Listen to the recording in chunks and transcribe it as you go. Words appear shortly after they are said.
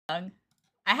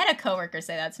I had a coworker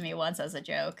say that to me once as a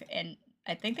joke, and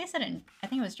I think they said it I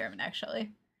think it was German,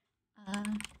 actually.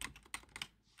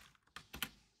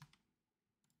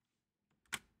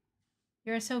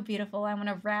 You're so beautiful, I want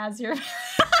to razz your... What?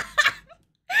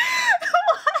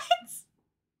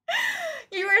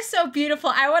 You are so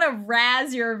beautiful, I want to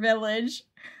razz your village.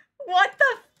 What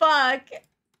the fuck?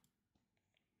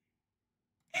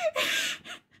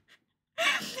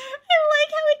 I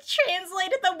like how it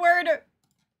translated the word...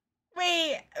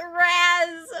 Wait,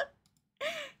 Raz.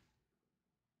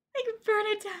 Like, burn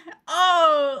it down.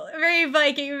 Oh, very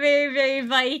Viking, very, very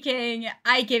Viking.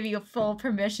 I give you full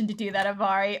permission to do that,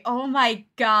 Avari. Oh my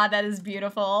god, that is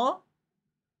beautiful.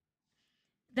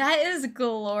 That is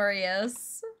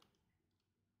glorious.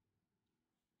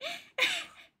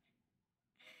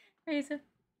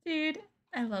 Dude,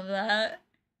 I love that.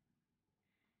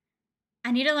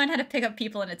 I need to learn how to pick up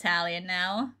people in Italian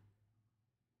now.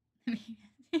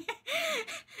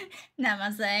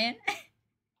 Namaste.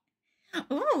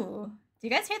 Ooh, do you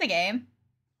guys hear the game?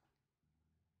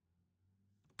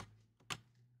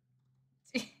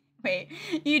 Wait,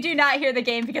 you do not hear the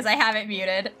game because I have it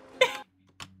muted.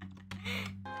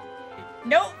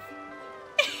 Nope.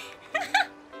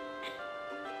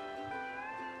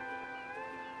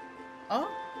 Oh,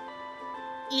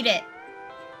 eat it.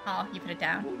 Oh, you put it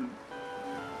down.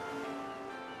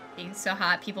 Being so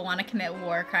hot, people want to commit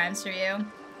war crimes for you.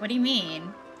 What do you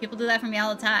mean? People do that for me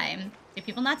all the time. Do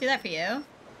people not do that for you?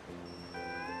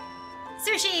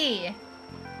 Sushi!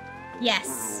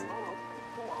 Yes.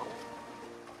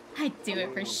 I do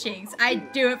it for Shinx. I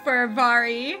do it for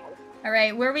Avari.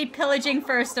 Alright, where are we pillaging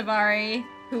first, Avari?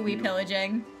 Who are we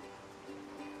pillaging?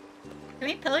 Can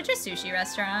we pillage a sushi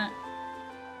restaurant?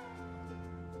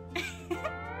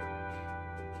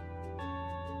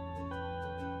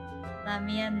 La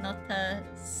mia nota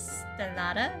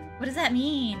stellata? What does that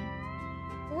mean?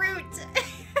 Root!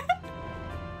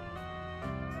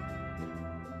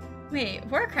 Wait,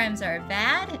 war crimes are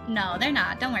bad? No, they're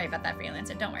not. Don't worry about that,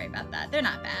 Freelancer. Don't worry about that. They're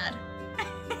not bad.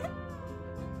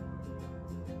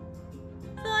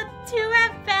 So 2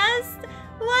 at best?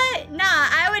 What? Nah,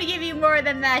 I would give you more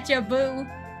than that, Jaboo.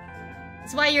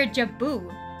 That's why you're Jaboo.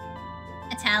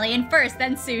 Italian first,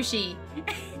 then sushi.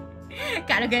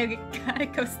 Gotta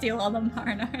go steal all the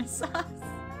marinara sauce.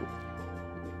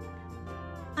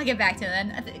 I'll get back to it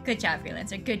then. Good job,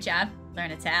 Freelancer. Good job.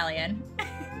 Learn Italian.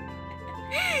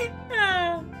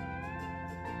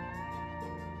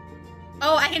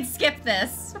 Oh, I can skip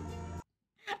this.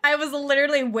 I was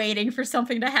literally waiting for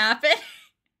something to happen.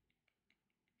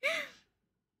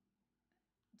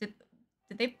 Did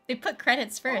they put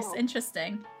credits first?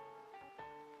 Interesting.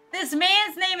 This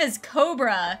man's name is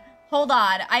Cobra. Hold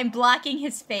on, I'm blocking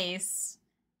his face.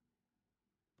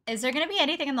 Is there gonna be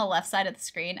anything on the left side of the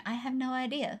screen? I have no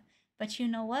idea. But you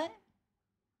know what?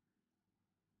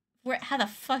 How the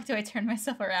fuck do I turn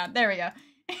myself around? There we go.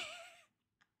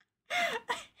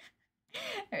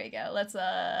 There we go. Let's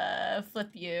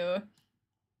flip you.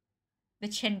 The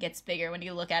chin gets bigger when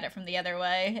you look at it from the other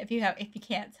way. If you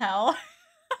can't tell.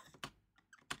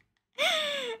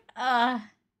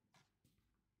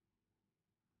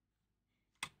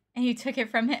 And you took it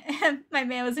from him. My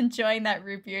man was enjoying that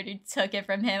root beer and you took it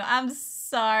from him. I'm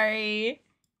sorry.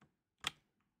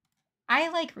 I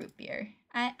like root beer.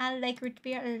 I like root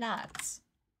beer a lot.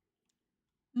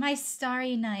 My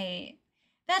Starry Night.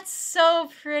 That's so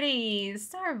pretty.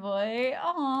 Starboy.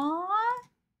 Aww.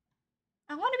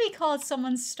 I want to be called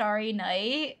someone's Starry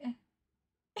Night.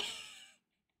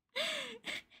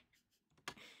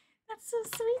 That's so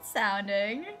sweet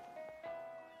sounding.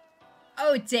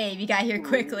 Oh, Dave, you got here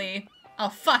quickly. Oh,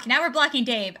 fuck, now we're blocking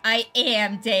Dave. I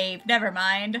am Dave. Never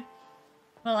mind.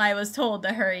 Well, I was told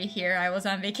to hurry here. I was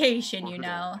on vacation, you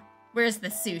know. Where's the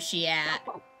sushi at?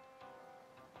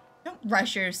 Don't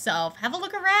rush yourself. Have a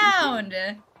look around.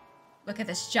 Look at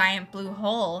this giant blue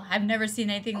hole. I've never seen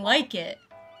anything like it.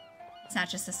 It's not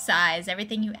just the size. Every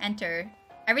time you enter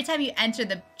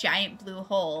the giant blue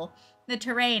hole, the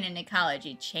terrain and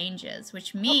ecology changes,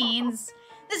 which means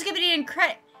this could be an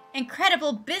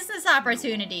incredible business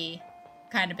opportunity.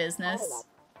 What kind of business?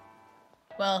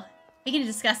 Well, we can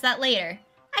discuss that later.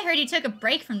 I heard you took a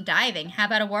break from diving. How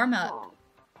about a warm-up?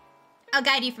 I'll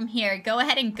guide you from here. Go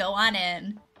ahead and go on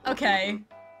in. Okay.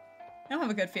 I don't have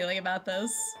a good feeling about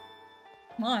this.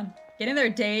 Come on. Get in there,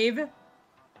 Dave.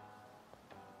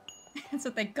 That's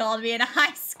what they called me in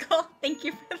high school. Thank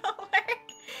you for the work.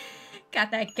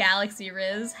 Got that galaxy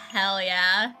riz. Hell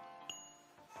yeah.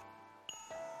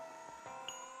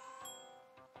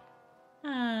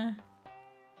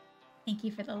 Thank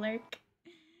you for the lurk.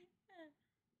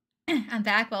 I'm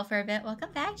back well for a bit.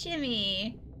 Welcome back,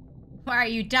 Jimmy. Why are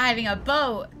you diving a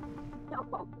boat?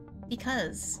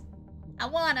 Because I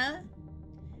wanna.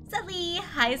 Sully!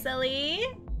 Hi, Sully!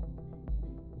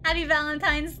 Happy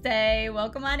Valentine's Day!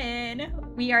 Welcome on in.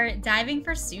 We are diving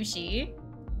for sushi.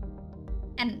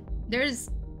 And there's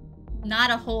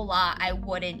not a whole lot I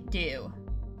wouldn't do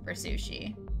for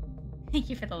sushi. Thank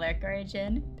you for the lurk,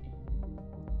 Origin.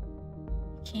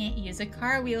 Can't use a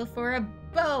car wheel for a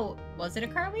boat. Was it a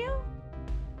car wheel?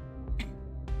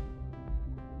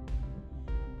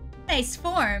 Nice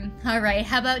form. Alright,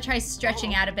 how about try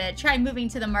stretching out a bit? Try moving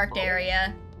to the marked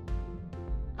area.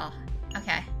 Oh,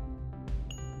 okay.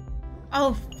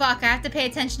 Oh, fuck, I have to pay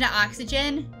attention to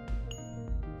oxygen?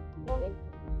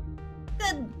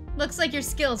 Good. Looks like your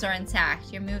skills are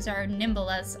intact. Your moves are nimble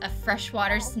as a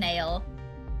freshwater snail.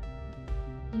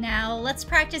 Now, let's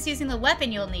practice using the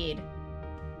weapon you'll need.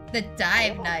 The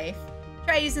dive knife.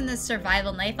 Try using the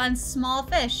survival knife on small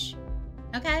fish.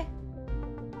 Okay.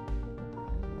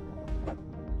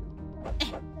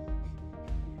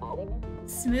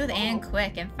 Smooth and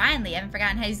quick. And finally, you haven't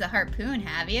forgotten how to use the harpoon,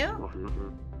 have you?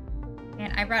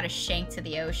 Man, I brought a shank to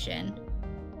the ocean.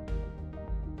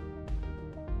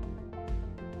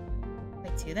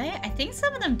 Wait, do they? I think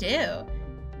some of them do.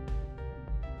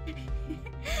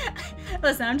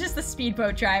 Listen, I'm just a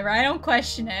speedboat driver. I don't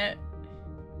question it.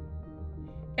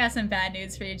 Got some bad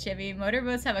news for you, Chibi.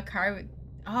 Motorboats have a car with...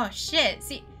 Oh, shit.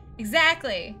 See,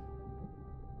 exactly.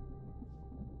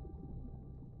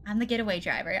 I'm the getaway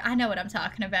driver. I know what I'm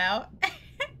talking about.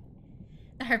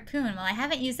 The harpoon. Well, I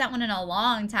haven't used that one in a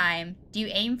long time. Do you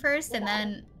aim first and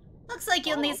then... Looks like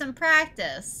you'll need some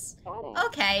practice.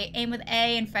 Okay, aim with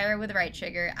A and fire with the right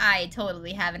trigger. I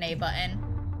totally have an A button.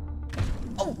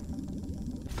 Oh!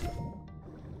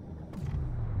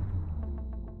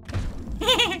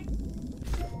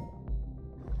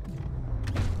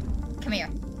 Come here.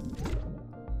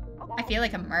 I feel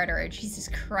like a murderer. Jesus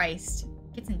Christ.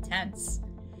 It gets intense.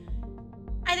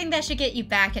 I think that should get you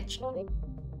back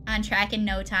on track in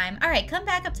no time. Alright, come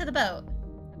back up to the boat.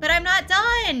 But I'm not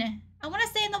done! I want to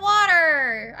stay in the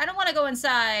water! I don't want to go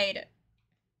inside.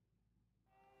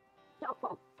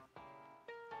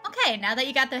 Okay, now that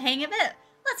you got the hang of it,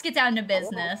 let's get down to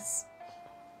business.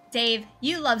 Dave,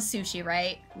 you love sushi,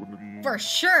 right? For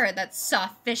sure, that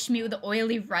soft fish meat with the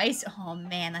oily rice. Oh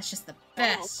man, that's just the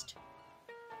best.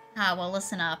 Ah, well,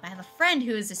 listen up. I have a friend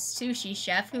who is a sushi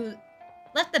chef who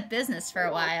left the business for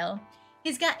a while.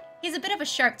 He's a bit of a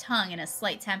sharp tongue and a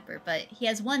slight temper, but he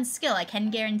has one skill I can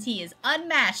guarantee is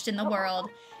unmatched in the world.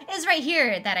 It is right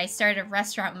here that I started a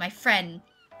restaurant with my friend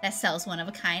that sells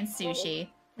one-of-a-kind sushi.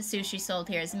 The sushi sold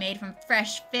here is made from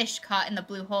fresh fish caught in the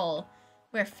blue hole,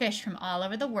 where fish from all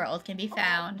over the world can be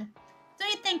found.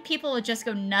 Don't you think people would just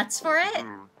go nuts for it?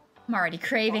 I'm already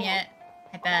craving it,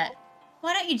 I bet.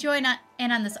 Why don't you join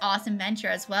in on this awesome venture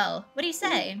as well? What do you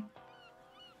say?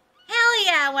 Hell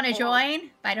yeah, I want to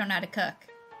join, but I don't know how to cook.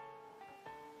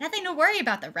 Nothing to worry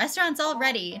about, the restaurant's all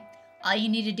ready. All you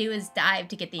need to do is dive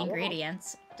to get the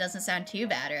ingredients. Doesn't sound too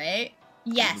bad, right?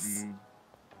 Yes.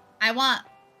 I want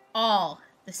all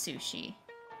the sushi.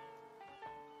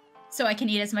 So I can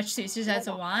eat as much sushi as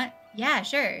I want? Yeah,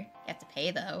 sure. You have to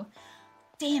pay, though.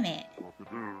 Damn it.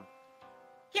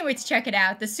 Can't wait to check it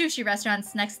out. The sushi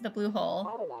restaurant's next to the Blue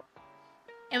Hole.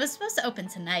 It was supposed to open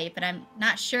tonight, but I'm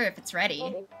not sure if it's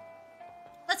ready.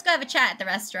 Let's go have a chat at the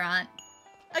restaurant.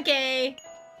 Okay.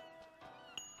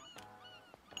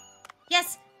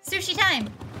 Yes, sushi time.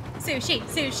 Sushi,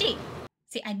 sushi.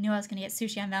 See, I knew I was gonna get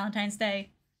sushi on Valentine's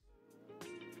Day.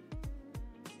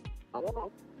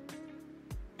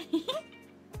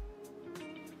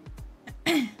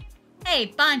 Hey,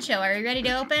 Bancho, are you ready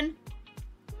to open?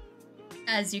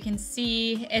 As you can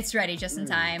see, it's ready just in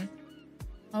time.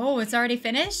 Oh, it's already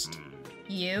finished?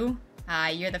 You? Ah,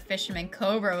 you're the fisherman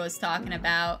Cobra was talking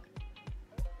about.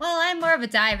 Well, I'm more of a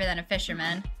diver than a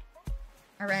fisherman.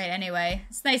 Alright, anyway,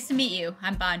 it's nice to meet you.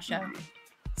 I'm Bancho.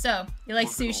 So, you like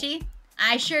sushi?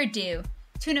 I sure do.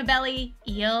 Tuna belly,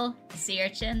 eel, sea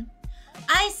urchin.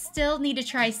 I still need to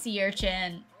try sea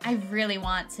urchin. I really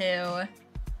want to.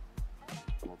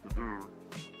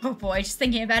 Oh boy, just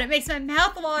thinking about it makes my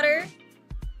mouth water.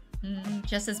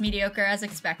 Just as mediocre as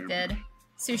expected.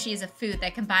 Sushi is a food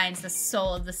that combines the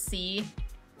soul of the sea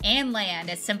and land.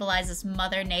 It symbolizes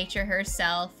Mother Nature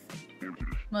herself.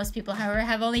 Most people, however,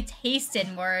 have only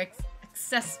tasted more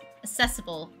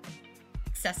accessible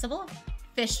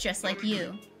fish just like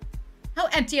you. How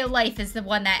empty a life is the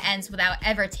one that ends without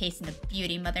ever tasting the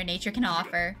beauty Mother Nature can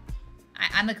offer.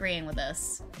 I'm agreeing with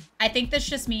this. I think this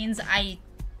just means I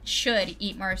should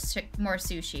eat more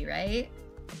sushi, right?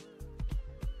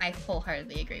 I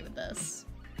wholeheartedly agree with this.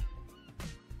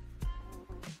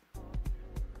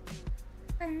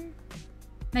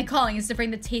 My calling is to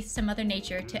bring the taste of Mother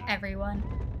Nature to everyone.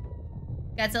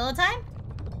 Godzilla time?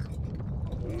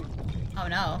 Oh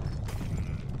no.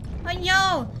 Oh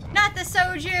no! Not the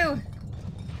soju!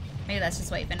 Maybe that's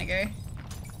just white vinegar.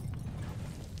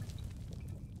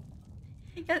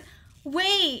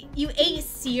 Wait, you ate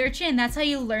sea urchin? That's how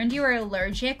you learned you were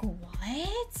allergic?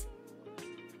 What?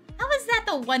 How is that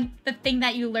the thing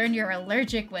that you learned you're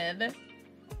allergic with?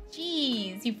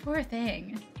 Jeez, you poor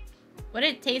thing. What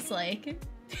did it taste like?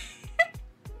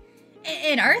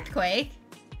 An earthquake?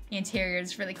 The interior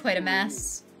is really quite a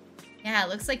mess. Yeah, it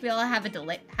looks like we all have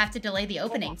to delay the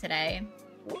opening today.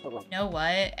 You know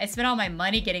what? I spent all my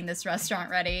money getting this restaurant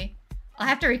ready. I'll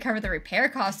have to recover the repair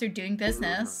costs through doing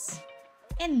business.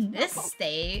 In this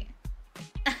state.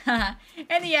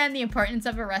 In the end, the importance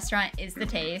of a restaurant is the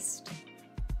taste.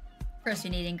 First, we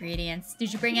need ingredients.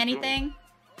 Did you bring anything?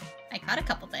 I caught a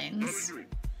couple things.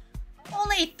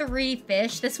 Only 3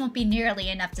 fish. This won't be nearly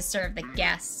enough to serve the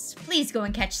guests. Please go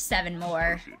and catch 7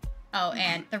 more. Oh,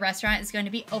 and the restaurant is going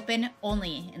to be open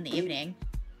only in the evening.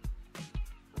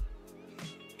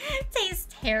 Tastes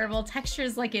terrible.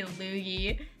 Texture's like a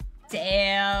loogie.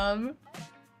 Damn.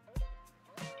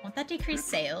 Won't that decrease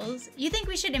sales? You think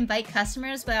we should invite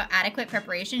customers without adequate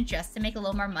preparation just to make a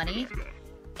little more money?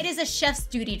 It is a chef's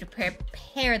duty to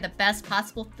prepare the best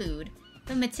possible food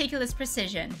with meticulous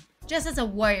precision, just as a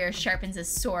warrior sharpens his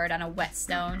sword on a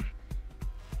whetstone.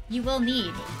 You will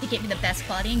need to get me the best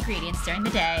quality ingredients during the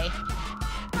day.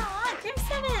 Aw, Grim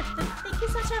 7th! Thank you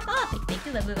so much. Oh, thank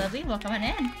you, lovely, lovely. Welcome on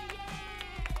in.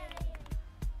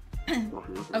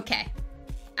 Okay.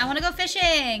 I want to go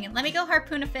fishing! Let me go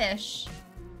harpoon a fish.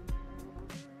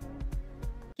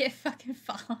 Get fucking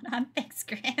followed on. Thanks,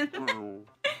 Grim.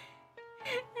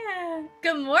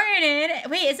 Good morning!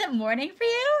 Wait, is it morning for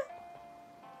you?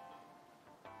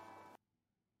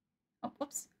 Oh,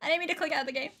 whoops. I didn't mean to click out of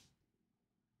the game.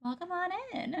 Welcome on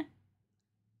in.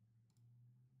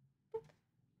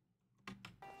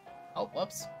 Oh,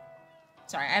 whoops.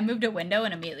 Sorry, I moved a window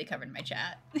and immediately covered my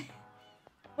chat.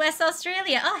 West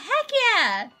Australia. Oh, heck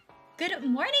yeah! Good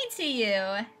morning to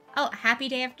you. Oh, happy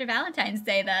day after Valentine's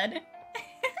Day, then.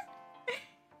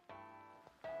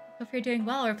 Hope you're doing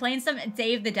well. We're playing some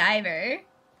Dave the Diver.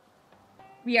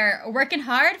 We are working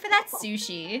hard for that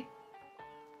sushi.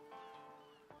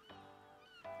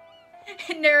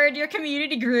 Nerd, your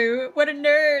community grew. What a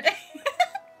nerd.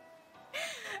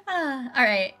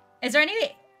 Alright. Is there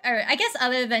any... Or I guess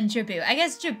other than Jabu. I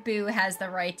guess Jabu has the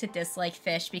right to dislike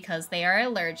fish because they are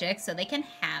allergic, so they can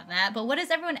have that. But what is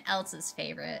everyone else's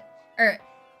favorite? Or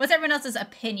what's everyone else's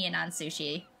opinion on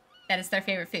sushi? That is their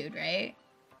favorite food, right?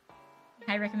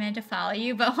 I recommend to follow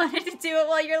you, but wanted to do it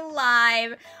while you're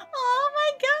live. Oh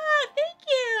my god, thank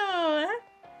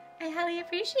you. I highly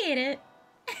appreciate it.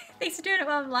 Thanks for doing it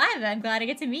while I'm live. I'm glad I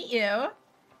get to meet you.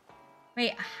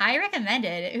 Wait, high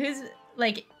recommended? Who's,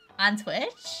 like, on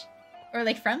Twitch? Or,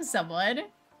 like, from someone?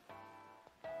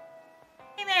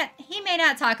 He may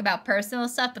not talk about personal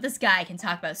stuff, but this guy can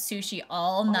talk about sushi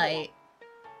all night.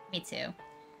 Me too.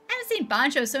 I haven't seen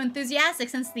Bancho so enthusiastic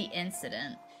since the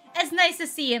incident. It's nice to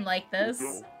see him like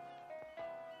this.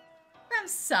 From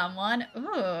someone.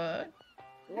 Ooh.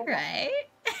 Alright.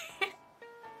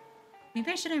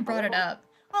 Maybe I shouldn't have brought it up.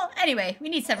 Well, anyway, we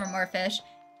need 7 more fish.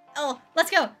 Oh, let's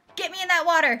go. Get me in that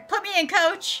water. Put me in,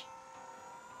 coach.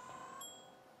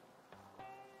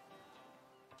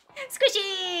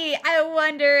 Squishy! I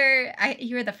wonder...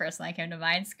 You were the first one that came to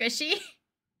mind, Squishy.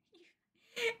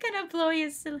 Gonna blow you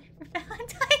silly for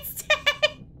Valentine's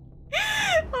Day.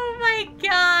 Oh my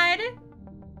god.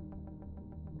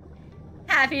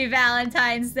 Happy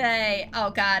Valentine's Day.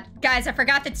 Oh god. Guys, I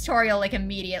forgot the tutorial like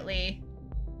immediately.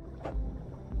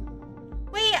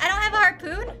 Wait, I don't have a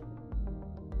harpoon?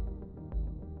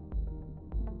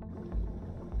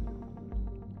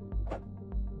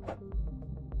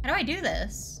 How do I do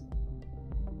this?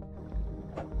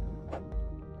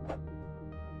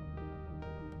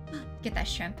 Get that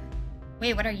shrimp.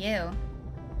 Wait, what are you?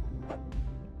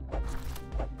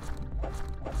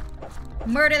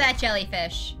 Murder that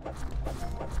jellyfish.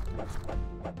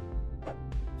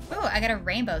 Ooh, I got a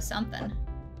rainbow something.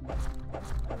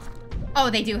 Oh,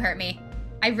 they do hurt me.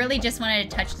 I really just wanted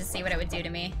to touch to see what it would do to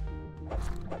me.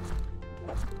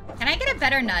 Can I get a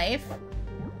better knife?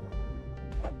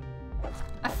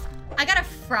 I got a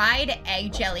fried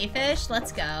egg jellyfish.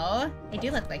 Let's go. They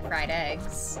do look like fried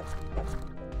eggs.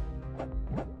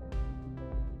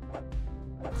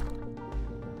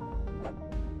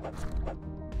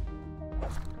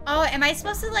 Oh, am I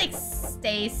supposed to, like,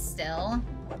 stay still?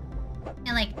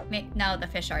 And, like, no, the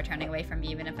fish are turning away from me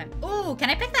even if I'm... Ooh, can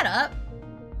I pick that up?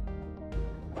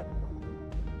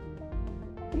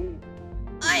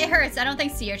 hurts. I don't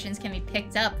think sea urchins can be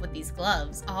picked up with these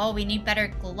gloves. Oh, we need better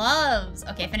gloves.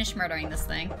 Okay, finish murdering this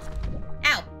thing.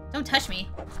 Ow! Don't touch me.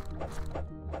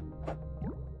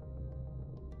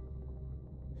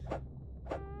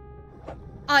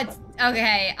 Oh, it's...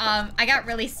 Okay, I got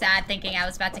really sad thinking I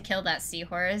was about to kill that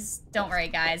seahorse. Don't worry,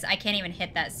 guys. I can't even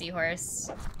hit that seahorse.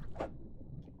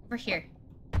 We're here.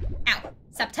 Ow!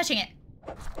 Stop touching it.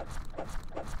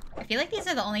 I feel like these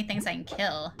are the only things I can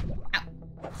kill. Ow.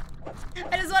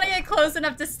 I just want to get close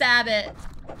enough to stab it.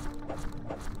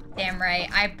 Damn right.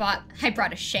 I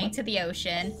brought a shank to the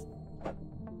ocean.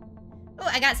 Ooh,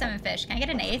 I got 7 fish. Can I get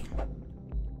an 8th?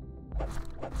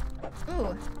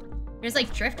 Ooh. There's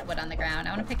like driftwood on the ground.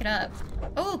 I want to pick it up.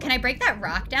 Oh, can I break that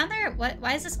rock down there? What?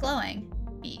 Why is this glowing?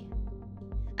 B.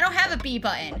 I don't have a B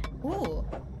button. Ooh.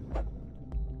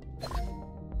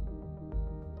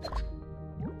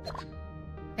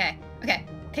 Okay, okay.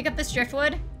 Pick up this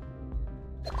driftwood.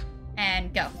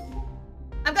 And go.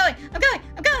 I'm going! I'm going!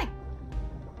 I'm going!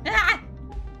 Ah!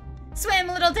 Swim,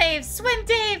 little Dave! Swim,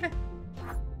 Dave!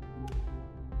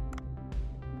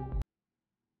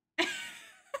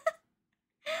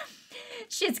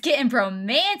 Shit's getting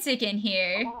romantic in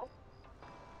here.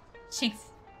 Jinx.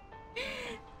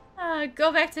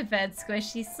 Go back to bed,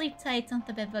 Squishy. Sleep tight, don't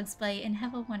the bedbugs bite, and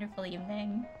have a wonderful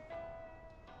evening.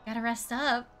 Gotta rest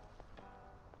up.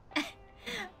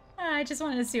 I just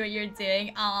wanted to see what you're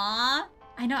doing. Aww.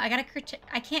 I know, I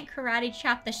can't karate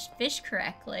chop the fish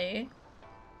correctly.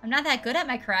 I'm not that good at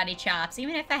my karate chops,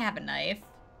 even if I have a knife.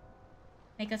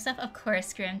 Makeup stuff? Of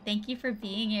course, Grim. Thank you for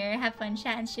being here. Have fun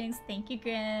chatting, Shinx. Thank you,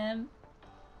 Grim.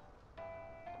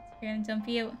 Grim, don't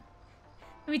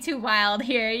be too wild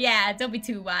here. Yeah, don't be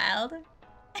too wild.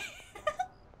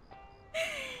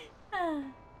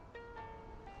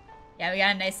 Yeah, we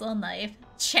got a nice little knife.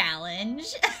 Challenge.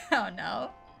 Oh no.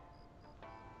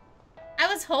 I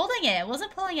was holding it. I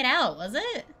wasn't pulling it out, was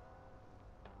it?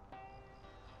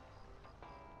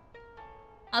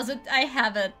 Also, I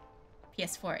have a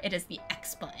PS4. It is the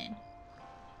X button.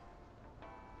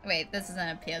 Wait, this isn't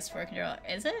a PS4 controller,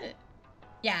 is it?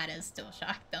 Yeah, it is. Still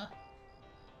shocked, though.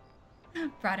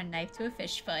 Brought a knife to a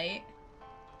fish fight.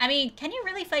 I mean, can you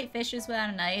really fight fishes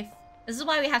without a knife? This is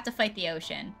why we have to fight the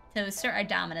ocean, to assert our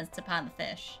dominance upon the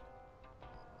fish.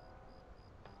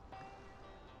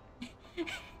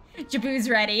 Jaboo's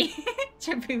ready.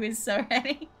 Jaboo is so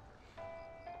ready.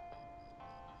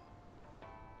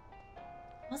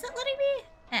 Was it letting me?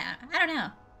 Yeah, I don't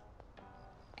know.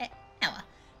 Oh well.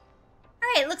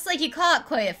 Alright, looks like you caught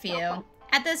quite a few.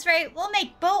 At this rate, we'll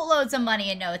make boatloads of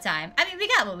money in no time. I mean, we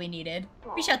got what we needed.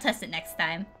 We shall test it next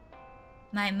time.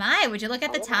 My, would you look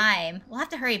at the time? We'll have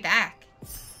to hurry back.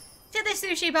 To the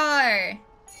sushi bar!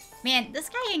 Man, this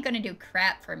guy ain't gonna do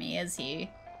crap for me, is he?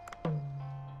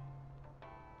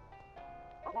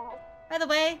 By the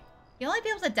way, you'll only be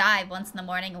able to dive once in the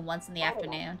morning and once in the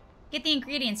afternoon. Get the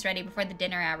ingredients ready before the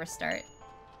dinner hours start.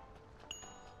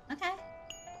 Okay.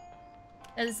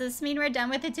 Does this mean we're done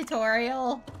with the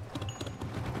tutorial?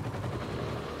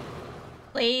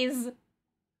 Please.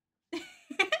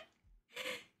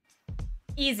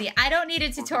 Easy. I don't need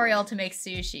a tutorial to make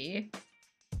sushi.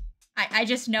 I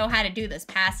just know how to do this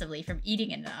passively from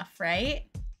eating enough, right?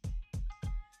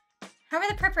 How are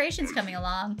the preparations coming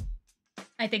along?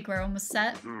 I think we're almost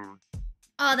set.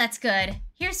 Oh, that's good.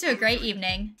 Here's to a great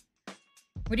evening.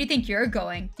 Where do you think you're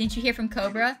going? Didn't you hear from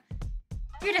Cobra?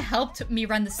 You're to help me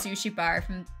run the sushi bar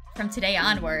from today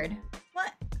onward.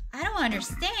 What? I don't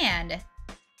understand.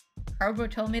 Cobra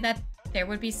told me that there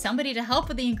would be somebody to help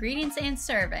with the ingredients and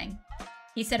serving.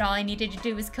 He said all I needed to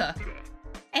do was cook.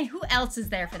 And who else is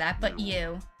there for that but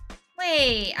you?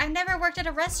 Wait, I've never worked at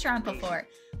a restaurant before.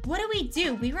 What do we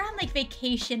do? We were on like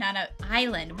vacation on an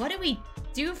island. What do we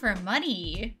do for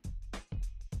money?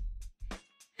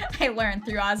 I learned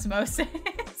through osmosis.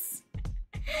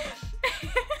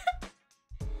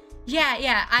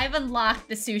 Yeah, I've unlocked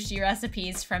the sushi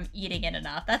recipes from eating it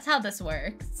enough. That's how this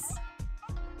works.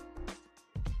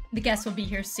 The guests will be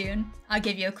here soon. I'll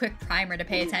give you a quick primer to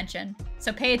pay attention.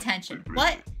 So pay attention.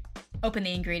 What? Open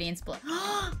the ingredients below.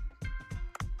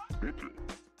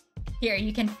 Here,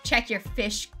 you can check your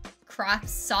fish,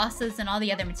 crops, sauces, and all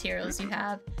the other materials you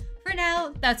have. For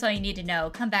now, that's all you need to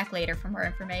know. Come back later for more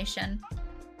information.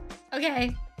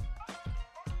 Okay.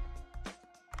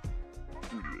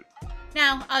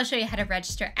 Now, I'll show you how to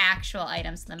register actual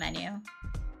items in the menu.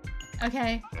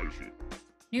 Okay.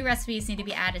 New recipes need to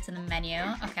be added to the menu.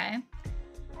 Okay.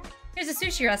 Here's a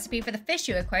sushi recipe for the fish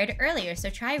you acquired earlier, so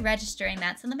try registering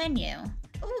that to the menu.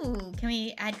 Ooh, can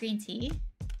we add green tea?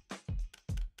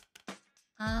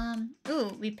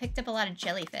 Ooh, we picked up a lot of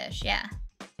jellyfish, yeah.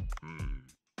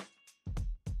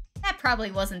 That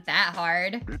probably wasn't that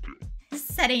hard.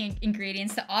 Setting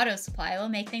ingredients to auto-supply will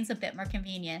make things a bit more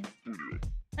convenient.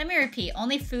 Let me repeat,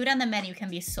 only food on the menu can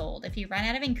be sold. If you run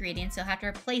out of ingredients, you'll have to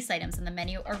replace items on the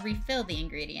menu or refill the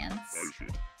ingredients.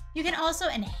 You can also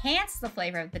enhance the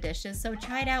flavor of the dishes, so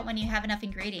try it out when you have enough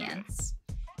ingredients.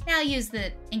 Now use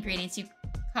the ingredients you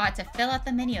caught to fill out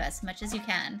the menu as much as you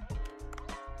can.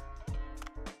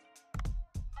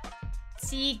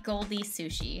 See Goldie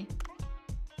Sushi.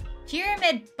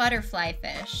 Pyramid butterfly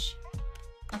fish.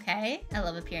 Okay, I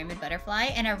love a pyramid butterfly.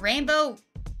 And a rainbow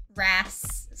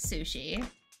wrasse sushi.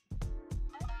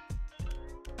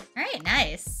 Alright,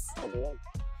 nice. How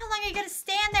long are you gonna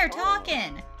stand there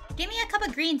talking? Give me a cup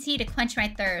of green tea to quench my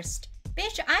thirst.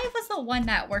 Bitch, I was the one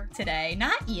that worked today,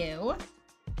 not you.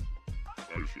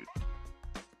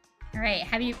 Alright,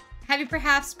 have you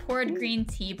perhaps poured green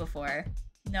tea before?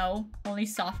 No, only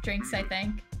soft drinks, I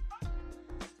think.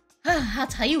 I'll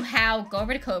tell you how. Go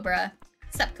over to Cobra.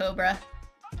 Sup, Cobra?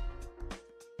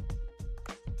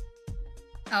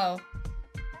 Oh.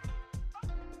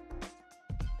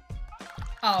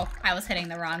 Oh, I was hitting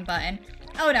the wrong button.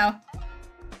 Oh no.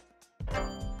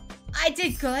 I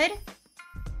did good.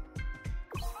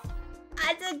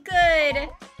 I did good.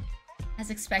 As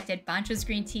expected, Bancho's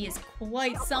green tea is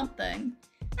quite something.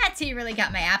 That tea really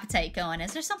got my appetite going.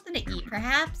 Is there something to eat,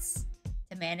 perhaps?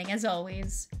 Demanding as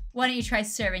always. Why don't you try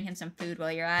serving him some food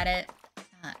while you're at it?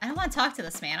 I don't want to talk to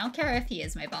this man. I don't care if he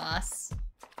is my boss.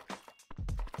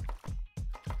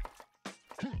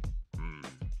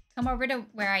 Come over to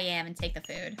where I am and take the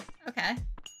food. Okay.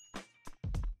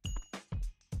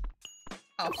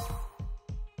 Oh.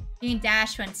 You can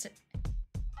dash when...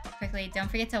 Quickly,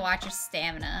 don't forget to watch your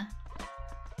stamina.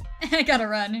 I gotta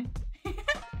run.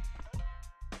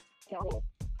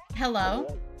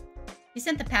 Hello? You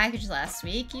sent the package last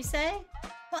week, you say?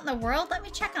 What in the world? Let me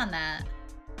check on that.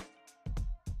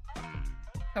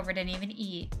 Cobra didn't even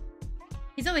eat.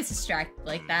 He's always distracted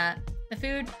like that. The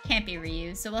food can't be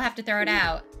reused, so we'll have to throw it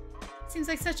out. Seems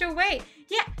like such a waste.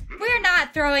 Yeah, we're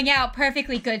not throwing out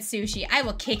perfectly good sushi. I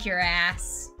will kick your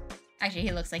ass. Actually,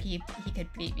 he looks like he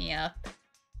could beat me up.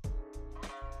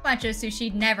 Bancho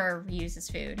Sushi never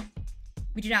reuses food.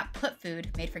 We do not put food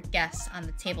made for guests on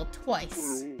the table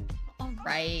twice.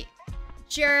 Alright.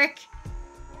 Jerk.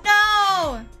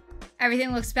 No!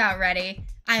 Everything looks about ready.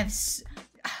 I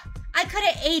could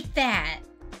have ate that.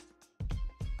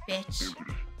 Bitch.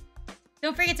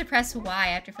 Don't forget to press Y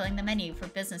after filling the menu for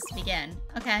business to begin.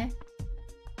 Okay.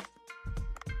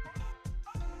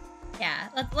 Yeah,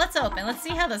 let's open. Let's see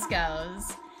how this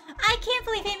goes. I can't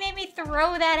believe he made me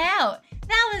throw that out.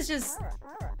 That was just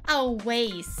a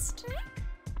waste.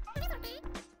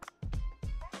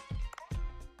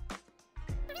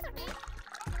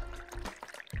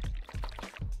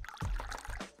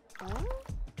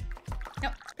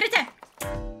 No, put it down.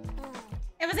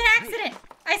 It was an accident.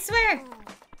 I swear.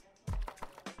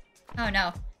 Oh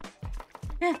no.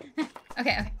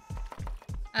 Okay.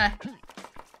 I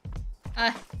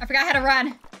forgot how to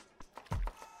run.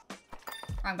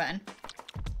 Wrong button.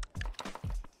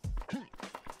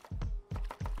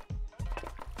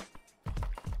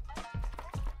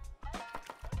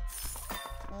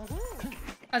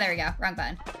 Oh, there we go. Wrong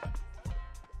button.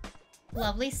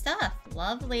 Lovely stuff.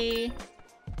 Lovely.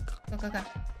 Go, go, go.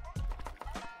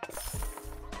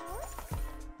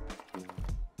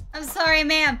 I'm sorry,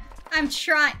 ma'am. I'm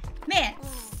trying. Man,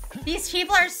 these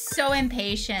people are so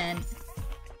impatient.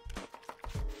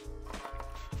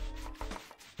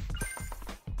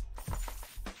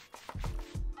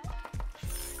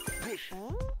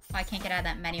 Oh, I can't get out of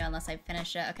that menu unless I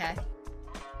finish it. Okay.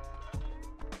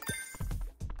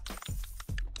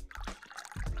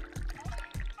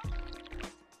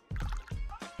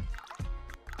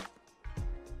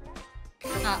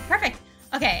 Oh, perfect.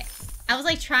 Okay. I was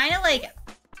like trying to like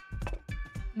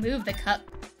move the cup,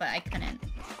 but I couldn't.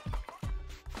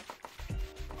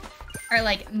 Or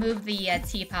like move the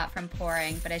teapot from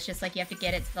pouring, but it's just like you have to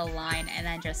get it to the line and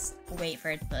then just wait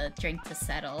for the drink to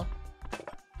settle.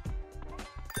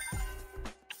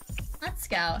 Let's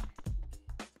go.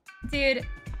 Dude,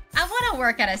 I want to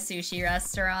work at a sushi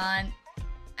restaurant.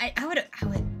 I would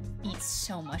eat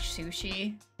so much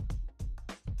sushi.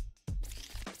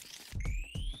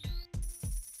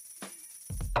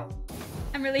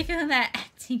 I'm really feeling that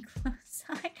acting close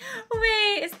sign.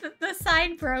 Wait, is the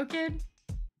sign broken?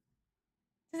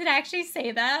 Does it actually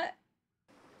say that?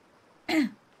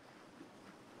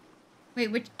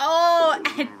 Wait, which? Oh,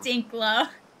 acting glow.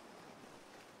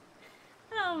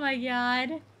 Oh my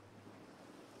god.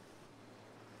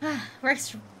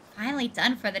 Work's finally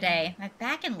done for the day. My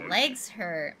back and legs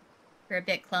hurt. You're a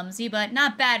bit clumsy, but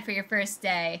not bad for your first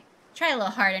day. Try a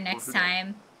little harder next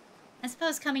time. I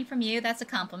suppose coming from you, that's a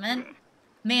compliment.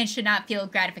 Man should not feel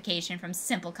gratification from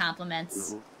simple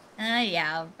compliments.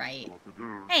 Yeah, right.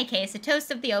 In any case, a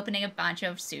toast of the opening of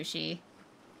Bancho Sushi.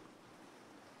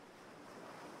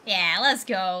 Yeah, let's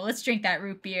go. Let's drink that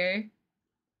root beer.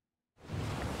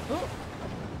 Ooh.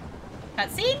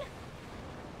 Cutscene?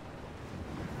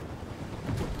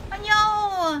 Oh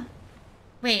no!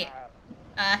 Wait.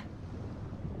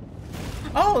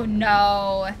 Oh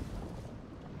no!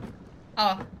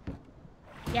 Oh.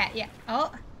 Yeah.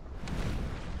 Oh.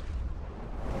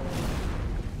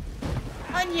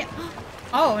 Anya.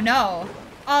 Oh no.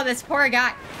 Oh, this poor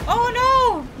guy. Oh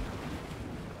no!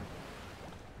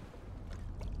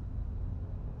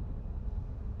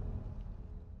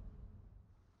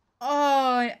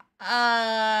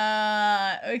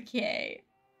 Oh, okay.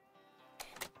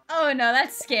 Oh no,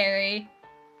 that's scary.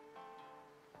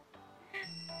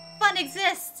 Fun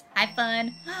exists. Have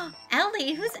fun.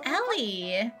 Ellie, who's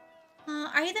Ellie?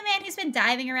 Are you the man who's been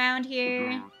diving around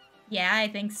here? Yeah, I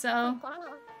think so.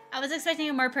 I was expecting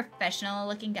a more professional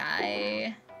looking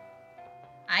guy.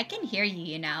 I can hear you,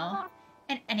 you know.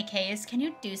 In any case, can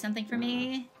you do something for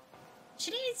me?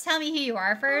 Shouldn't you tell me who you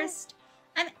are first?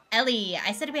 I'm Ellie.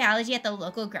 I study biology at the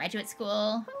local graduate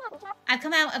school. I've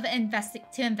come out of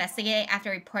to investigate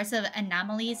after reports of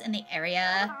anomalies in the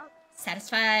area.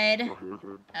 Satisfied?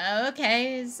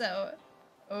 Okay, so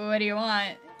what do you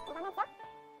want?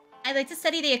 I'd like to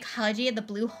study the ecology of the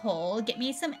blue hole. Get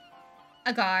me some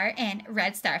agar and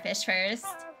red starfish first.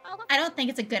 I don't think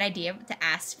it's a good idea to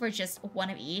ask for just one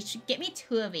of each. Get me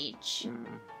 2 of each.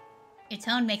 Your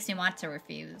tone makes me want to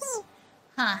refuse.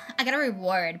 Huh, I got a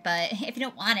reward, but if you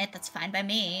don't want it, that's fine by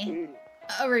me.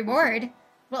 A reward?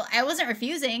 Well, I wasn't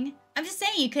refusing. I'm just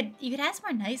saying you could ask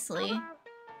more nicely.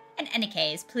 In any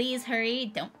case, please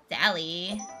hurry, don't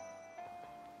dally.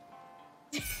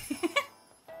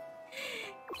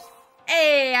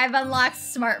 Hey, I've unlocked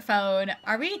smartphone.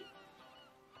 Are we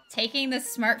taking the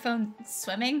smartphone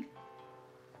swimming?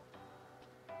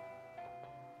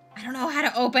 I don't know how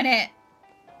to open it.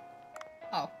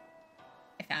 Oh,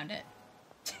 I found it.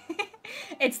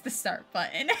 It's the start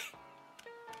button.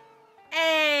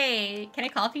 Hey, can I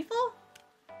call people?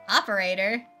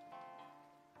 Operator.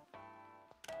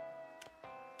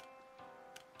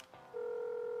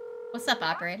 What's up,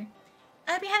 operator?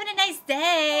 I hope you're having a nice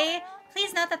day.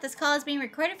 Please note that this call is being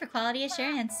recorded for quality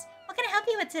assurance. What can I help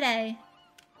you with today?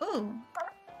 Ooh.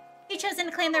 You chosen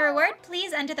to claim the reward?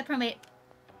 Please enter the promo.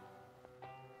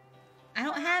 I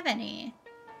don't have any.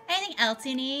 Anything else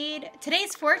you need?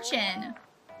 Today's fortune.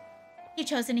 You've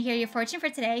chosen to hear your fortune for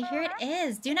today. Here it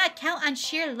is. Do not count on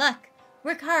sheer luck.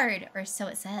 Work hard, or so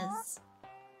it says.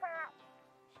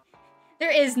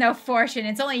 There is no fortune.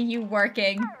 It's only you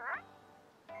working.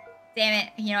 Damn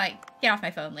it. You know what? Get off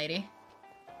my phone, lady.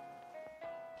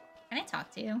 Can I talk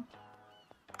to you?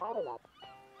 Come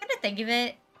to think of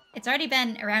it, it's already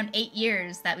been around 8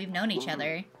 years that we've known each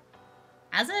other.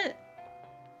 Has it?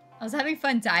 I was having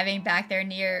fun diving back there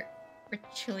near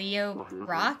Richelieu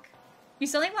Rock. You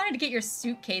suddenly wanted to get your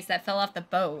suitcase that fell off the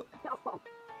boat.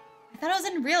 I thought I was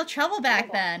in real trouble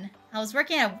back then. I was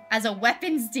working as a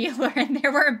weapons dealer and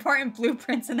there were important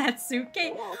blueprints in that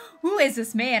suitcase. Who is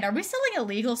this man? Are we selling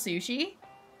illegal sushi?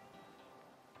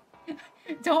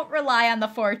 Don't rely on the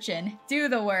fortune. Do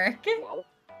the work.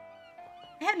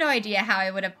 I have no idea how I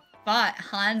would have bought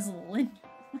Hans Lindman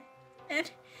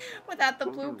without the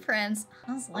blueprints.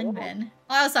 Hans Lindman?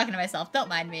 Oh, I was talking to myself. Don't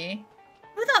mind me.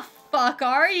 Who the fuck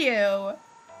are you?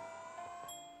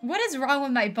 What is wrong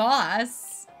with my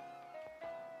boss?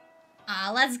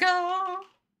 Let's go.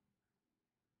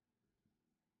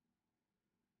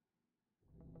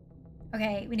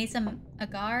 Okay, we need some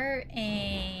agar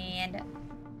and...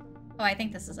 Oh, I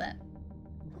think this is it.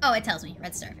 Oh, it tells me.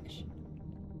 Red starfish.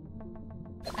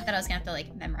 I thought I was gonna have to,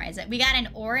 like, memorize it. We got an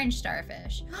orange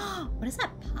starfish. What is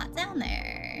that pot down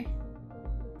there?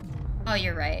 Oh,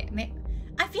 you're right.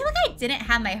 I feel like I didn't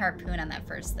have my harpoon on that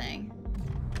first thing.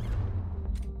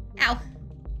 Ow.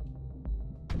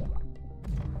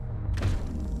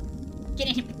 Get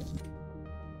in here.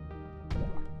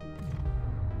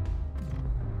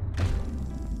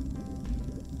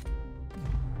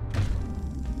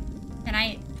 Can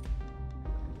I...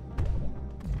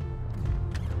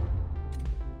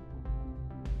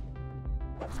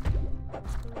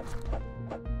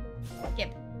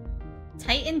 Skip.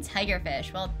 Titan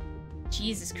tigerfish. Well,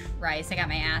 Jesus Christ, I got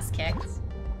my ass kicked.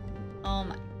 Oh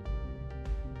my...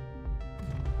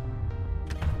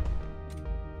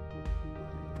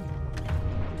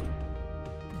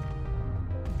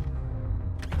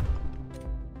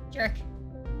 Jerk.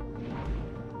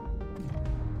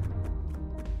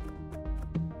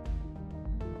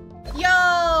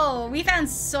 we found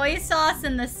soy sauce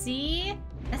in the sea?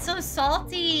 That's so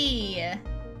salty.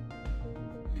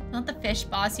 Don't let the fish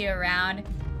boss you around.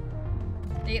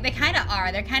 They kind of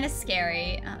are. They're kind of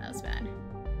scary. Oh, that was bad.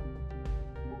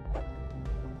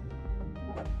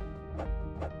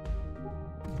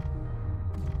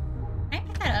 Can I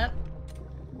pick that up?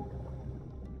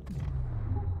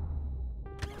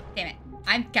 Damn it.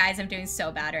 Guys, I'm doing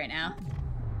so bad right now.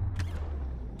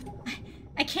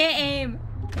 I can't aim.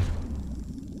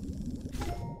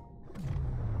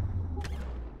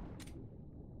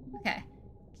 Okay.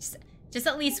 Just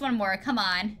at least one more. Come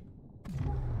on.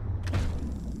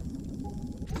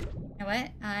 You know what?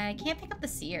 I can't pick up the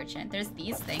sea urchin. There's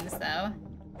these things, though.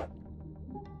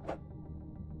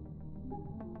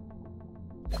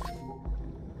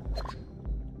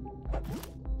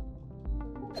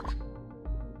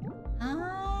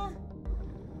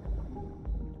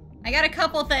 I got a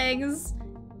couple things.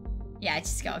 Yeah,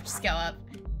 just go up.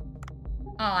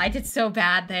 Oh, I did so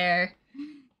bad there.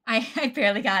 I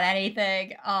barely got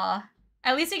anything. Aw.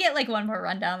 At least we get like one more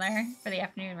run down there for the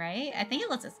afternoon, right? I think it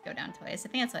lets us go down twice. I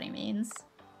think that's what he means.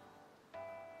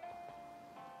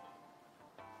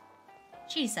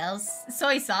 She sells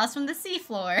soy sauce from the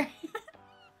seafloor.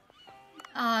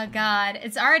 Oh god,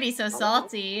 it's already so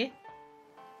salty.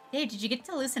 Hey, did you get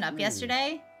to loosen up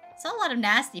yesterday? Saw a lot of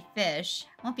nasty fish.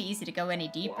 Won't be easy to go any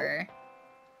deeper.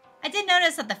 I did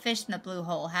notice that the fish in the blue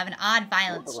hole have an odd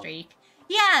violent streak.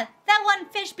 Yeah, that one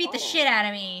fish beat the shit out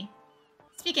of me.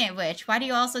 Speaking of which, why do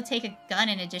you also take a gun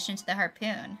in addition to the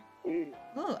harpoon?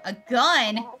 Ooh, a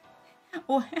gun?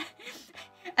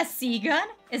 A sea gun?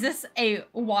 Is this a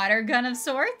water gun of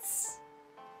sorts?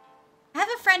 I have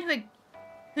a friend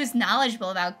who's knowledgeable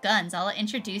about guns. I'll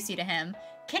introduce you to him.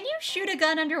 Can you shoot a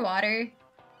gun underwater?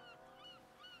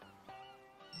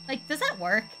 Like, does that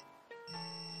work?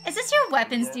 Is this your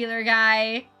weapons dealer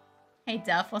guy? Hey,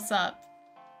 Duff, what's up?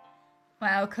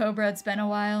 Wow, Cobra, it's been a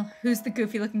while. Who's the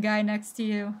goofy-looking guy next to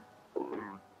you?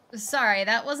 Sorry,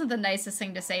 that wasn't the nicest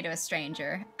thing to say to a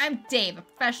stranger. I'm Dave, a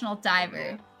professional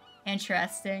diver.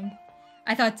 Interesting.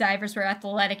 I thought divers were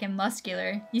athletic and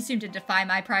muscular. You seem to defy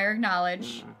my prior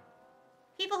knowledge.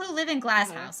 People who live in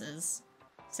glass houses.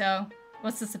 So,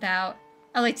 what's this about?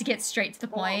 I like to get straight to the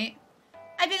point.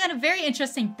 I've begun a very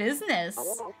interesting business.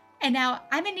 And now,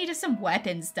 I'm in need of some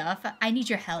weapon stuff. I need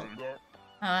your help.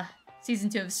 Season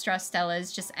 2 of Stress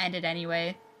Stella's just ended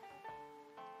anyway.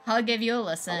 I'll give you a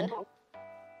listen.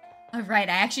 Alright,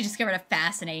 I actually discovered a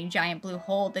fascinating giant blue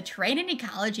hole. The terrain and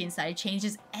ecology inside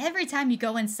changes every time you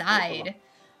go inside.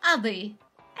 Oddly,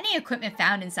 any equipment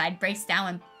found inside breaks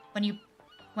down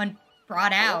when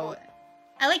brought out.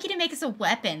 I'd like you to make us a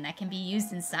weapon that can be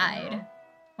used inside.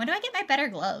 When do I get my better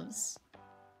gloves?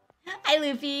 Hi,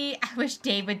 Luffy. I wish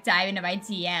Dave would dive into my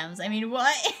DMs. I mean,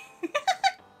 what?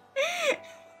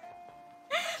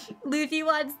 Luffy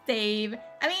wants Dave.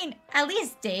 I mean, at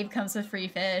least Dave comes with free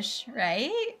fish,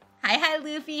 right? Hi,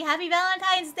 Luffy. Happy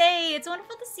Valentine's Day. It's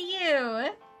wonderful to see you.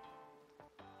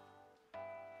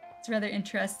 It's rather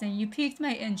interesting. You piqued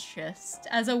my interest.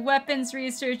 As a weapons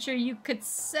researcher, you could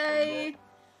say...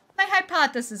 My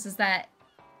hypothesis is that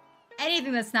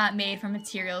anything that's not made from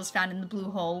materials found in the blue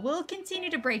hole will continue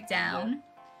to break down.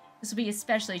 This will be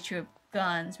especially true of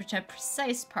guns, which have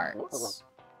precise parts.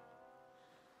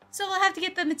 So we'll have to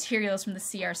get the materials from the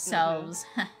sea ourselves.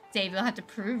 Dave, you'll have to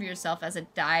prove yourself as a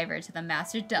diver to the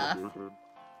Master Duff.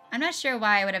 I'm not sure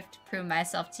why I would have to prove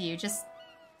myself to you. Just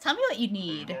tell me what you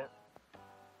need.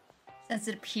 Since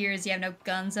it appears you have no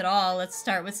guns at all, let's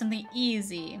start with something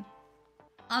easy.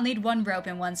 I'll need one rope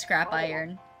and one scrap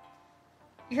iron.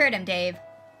 You heard him, Dave.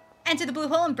 Enter the blue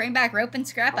hole and bring back rope and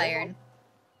scrap iron.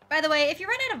 By the way, if you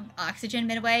run out of oxygen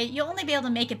midway, you'll only be able to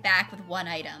make it back with one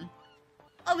item.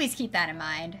 Always keep that in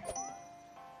mind.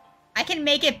 I can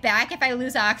make it back if I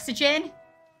lose oxygen?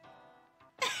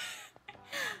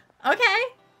 Okay.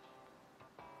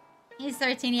 He's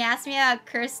 13. He asked me about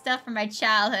cursed stuff from my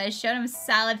childhood. I showed him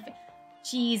salad...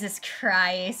 Jesus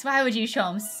Christ. Why would you show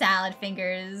him salad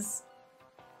fingers?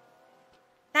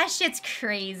 That shit's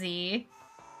crazy.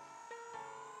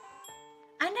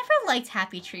 I never liked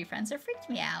Happy Tree Friends. It freaked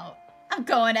me out. I'm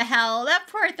going to hell. That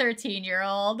poor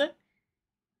 13-year-old.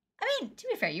 I mean, to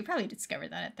be fair, you probably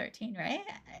discovered that at 13, right?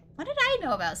 What did I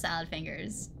know about salad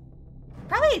fingers?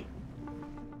 Probably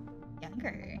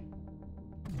younger.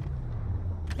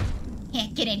 Yeah,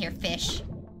 get in here, fish.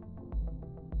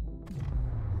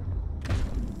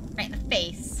 Right in the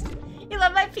face. You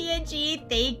love my PNG?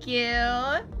 Thank you.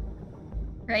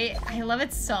 Right? I love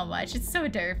it so much. It's so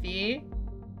derpy.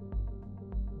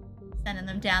 Sending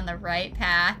them down the right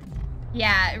path.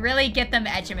 Yeah, really get them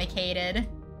edumacated.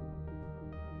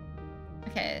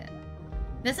 Okay.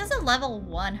 This is a level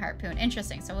 1 harpoon.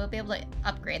 Interesting. So we'll be able to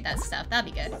upgrade that stuff.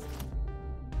 That'll be good.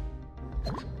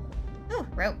 Ooh,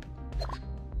 rope.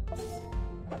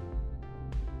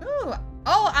 Ooh.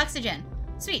 Oh, oxygen.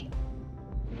 Sweet.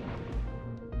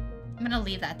 I'm gonna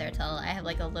leave that there till I have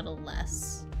like a little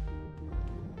less.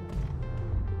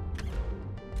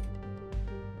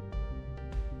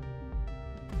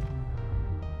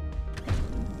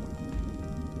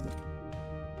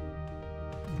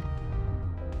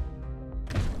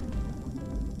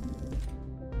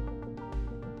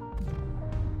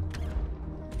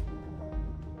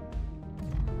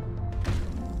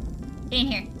 Get in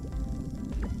here.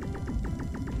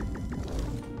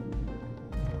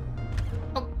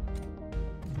 Oh.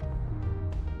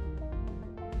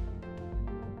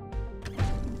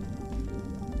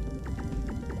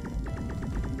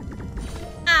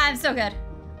 Ah, I'm so good.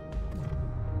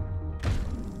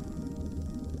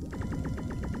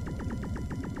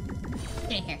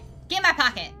 Get in here. Get in my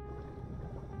pocket.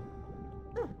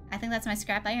 Ooh, I think that's my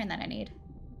scrap iron that I need.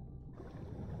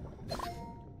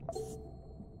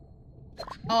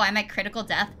 Oh, I'm at critical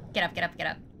death. Get up, get up, get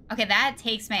up. Okay, that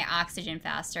takes my oxygen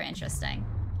faster. Interesting.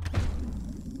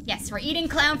 Yes, we're eating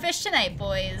clownfish tonight,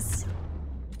 boys.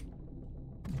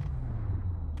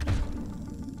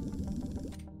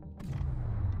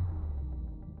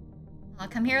 Oh,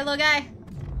 come here, little guy.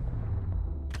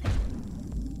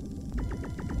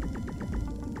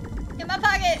 Get my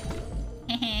pocket.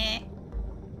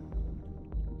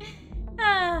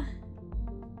 Ah.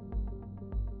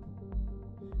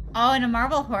 Oh, and a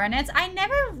Marble Hornets? I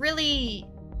never really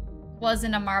was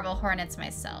into Marble Hornets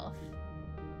myself.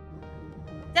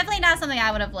 Definitely not something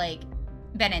I would have, like,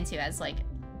 been into as, like...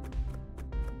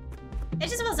 It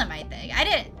just wasn't my thing. I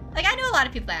didn't... Like, I knew a lot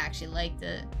of people that actually liked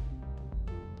it.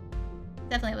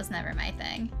 Definitely was never my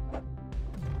thing.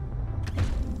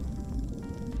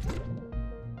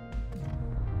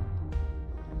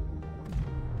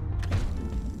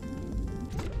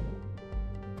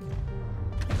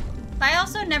 But I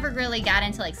also never really got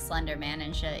into, like, Slender Man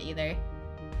and shit, either.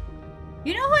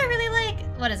 You know who I really like?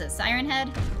 What is it, Siren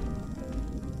Head?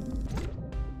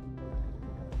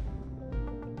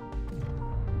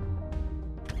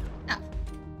 Oh.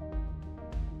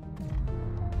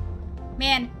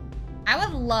 Man, I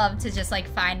would love to just, like,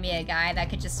 find me a guy that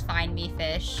could just find me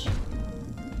fish.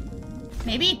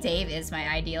 Maybe Dave is my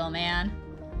ideal man.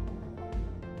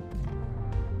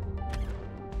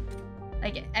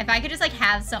 Like, if I could just, like,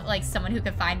 have some, like, someone who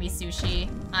could find me sushi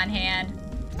on hand,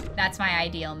 that's my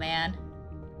ideal man.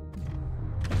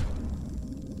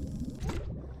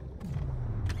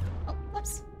 Oh,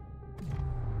 whoops.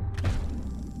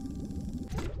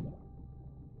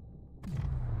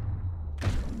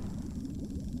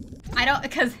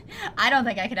 Because I don't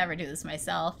think I could ever do this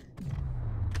myself.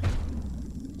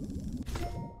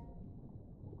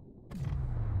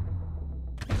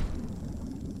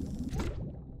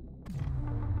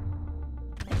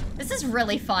 This is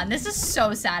really fun. This is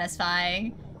so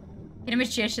satisfying. Get a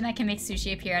magician that can make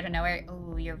sushi appear out of nowhere.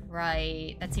 Oh, you're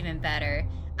right. That's even better.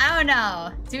 I don't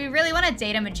know. Do we really want to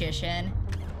date a magician?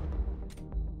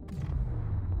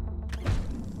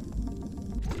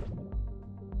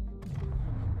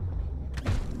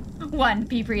 One,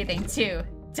 be breathing. Two, ...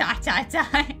 Oh,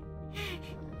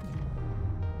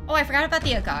 I forgot about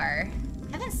the agar.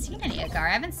 I haven't seen any agar.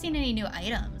 I haven't seen any new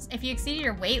items. If you exceeded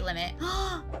your weight limit...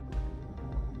 Oh,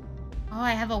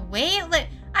 I have a weight limit.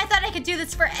 I thought I could do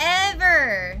this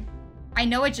forever. I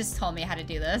know it just told me how to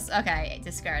do this. Okay,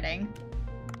 discarding.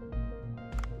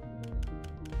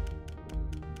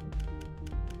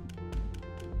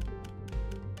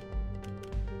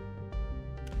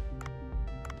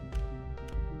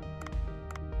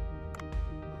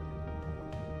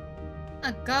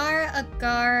 Agar.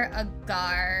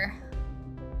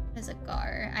 What is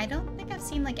agar? I don't think I've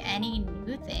seen, like, any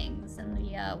new things in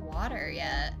the water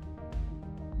yet.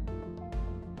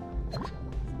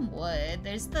 Some wood.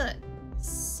 There's the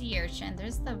sea urchin.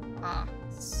 There's the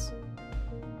rocks.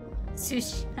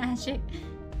 Sushi magic.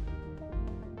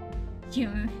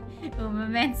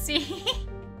 Umamancy.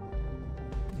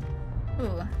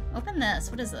 Ooh, open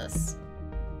this. What is this?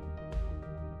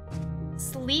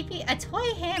 Sleepy. A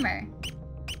toy hammer.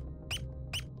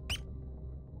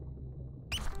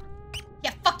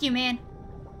 Yeah, fuck you, man.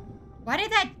 Why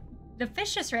did that... The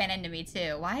fish just ran into me,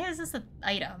 too. Why is this an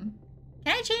item?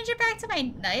 Can I change it back to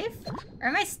my knife? Or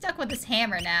am I stuck with this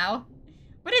hammer now?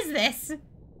 What is this?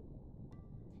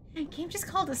 Game just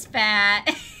called us fat.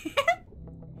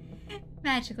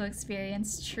 Magical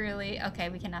experience, truly. Okay,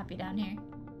 we cannot be down here.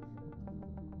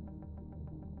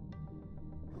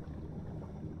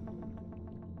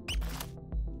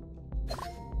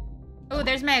 Oh, Ooh,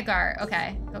 there's Megagar.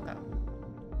 Okay, go.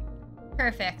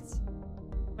 Perfect.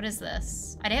 What is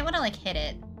this? I didn't want to, like, hit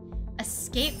it.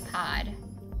 Escape pod.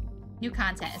 New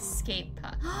content. Escape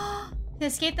pod.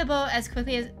 Escape the boat as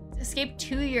quickly as... Escape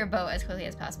to your boat as quickly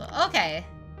as possible. Okay.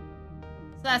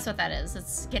 So that's what that is.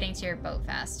 It's getting to your boat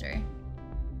faster.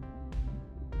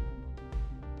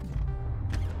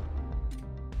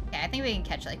 Okay, I think we can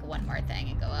catch, like, one more thing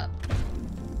and go up.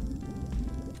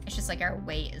 It's just, like, our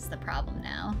weight is the problem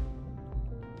now.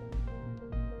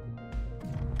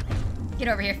 Get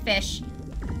over here, fish.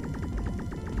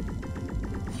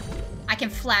 I can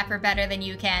flap her better than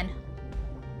you can.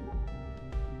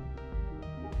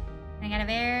 Running out of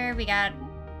air, we got...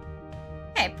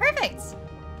 Okay, perfect!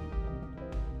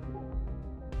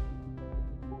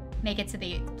 Make it to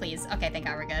the... Please. Okay, thank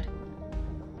God we're good.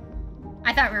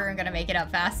 I thought we weren't gonna make it up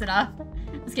fast enough.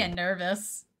 I was getting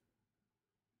nervous.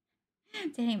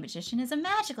 Dating a magician is a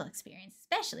magical experience,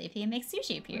 especially if he makes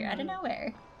sushi appear out of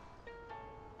nowhere.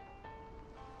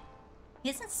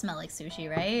 He doesn't smell like sushi,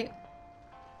 right?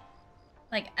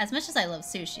 Like, as much as I love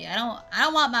sushi, I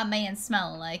don't want my man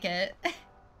smelling like it.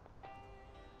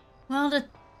 Well, to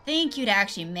think you'd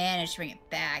actually manage to bring it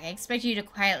back, I expect you to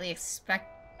quietly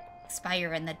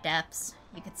expire in the depths,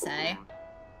 you could say.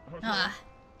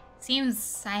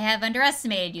 Seems I have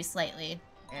underestimated you slightly.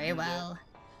 Very well.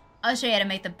 I'll show you how to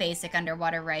make the basic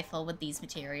underwater rifle with these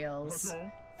materials.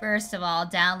 First of all,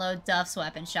 download Duff's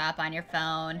Weapon Shop on your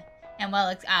phone. And while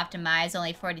it's optimized,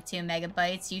 only 42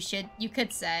 megabytes, you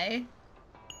could say.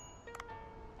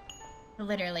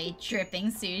 Literally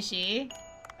dripping sushi.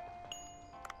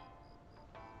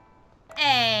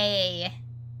 Hey!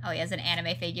 Oh, he has an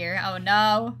anime figure. Oh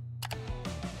no.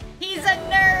 He's a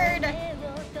nerd!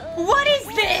 What is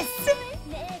this?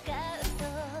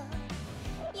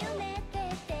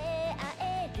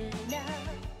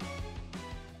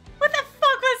 What the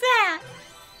fuck was that?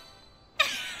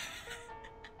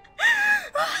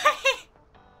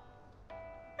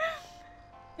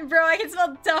 Bro, I can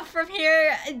smell Duff from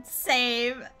here.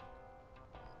 Same.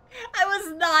 I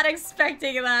was not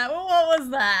expecting that. What was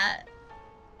that?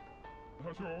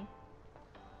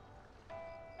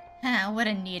 What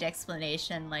a neat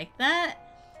explanation like that.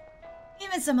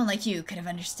 Even someone like you could have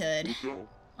understood.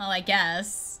 Well, I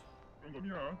guess.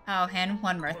 Oh, and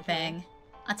one more thing.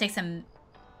 I've taken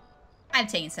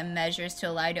some measures to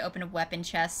allow you to open weapon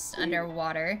chests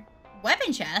underwater.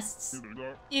 Weapon chests?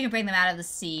 You can bring them out of the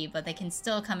sea, but they can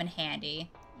still come in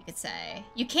handy, you could say.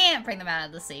 You can't bring them out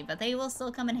of the sea, but they will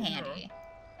still come in handy.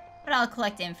 But I'll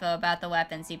collect info about the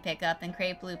weapons you pick up and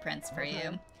create blueprints for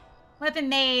you. Weapon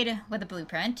made with a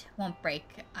blueprint won't break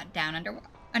down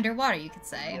underwater, you could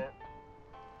say.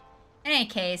 In any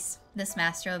case, this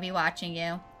master will be watching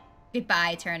you.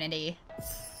 Goodbye, eternity.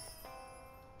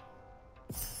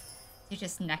 He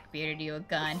just neckbearded you a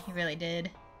gun. He really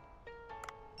did.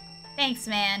 Thanks,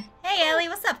 man. Hey, Ellie,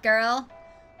 what's up, girl?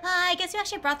 I guess you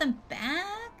actually brought them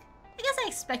back? I guess I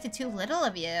expected too little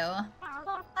of you.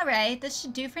 Alright, this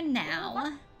should do for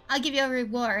now. I'll give you a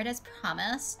reward, as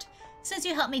promised, since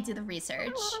you helped me do the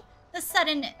research. The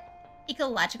sudden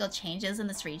ecological changes in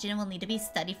this region will need to be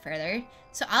studied further,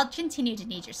 so I'll continue to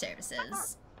need your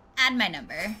services. Add my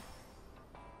number.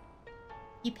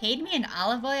 You paid me in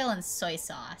olive oil and soy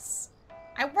sauce.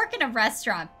 I work in a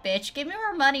restaurant, bitch. Give me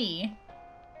more money.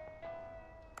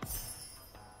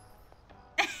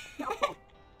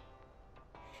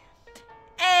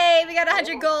 Hey, we got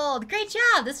 100 gold. Great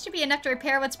job. This should be enough to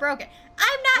repair what's broken.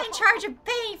 I'm not in charge of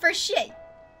paying for shit.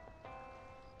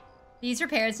 These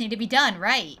repairs need to be done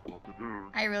right.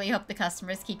 I really hope the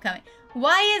customers keep coming.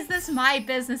 Why is this my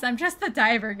business? I'm just the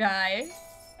diver guy.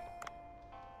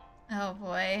 Oh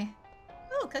boy.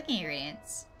 Ooh, cooking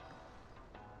ingredients.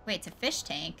 Wait, it's a fish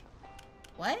tank.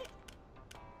 What?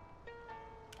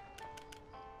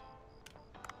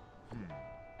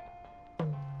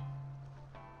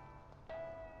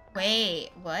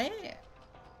 Wait, what?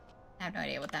 I have no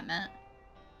idea what that meant.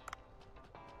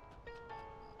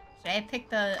 Should I pick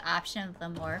the option of the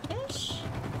more fish?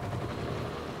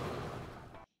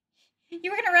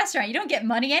 You work in a restaurant, you don't get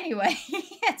money anyway.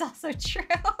 It's also true.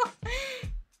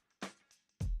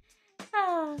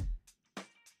 Oh.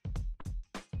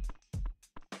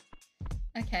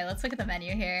 Okay, let's look at the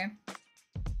menu here.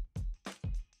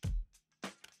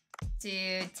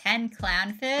 Dude, 10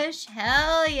 clownfish?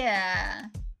 Hell yeah!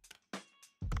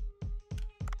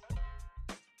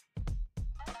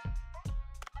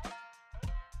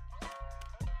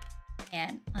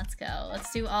 And let's go.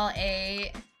 Let's do all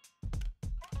 8.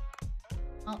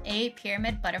 All 8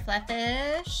 pyramid butterfly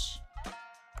fish.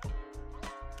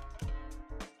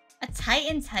 A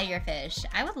Titan tigerfish.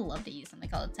 I would love to use something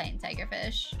called a Titan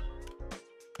tigerfish.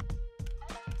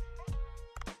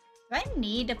 Do I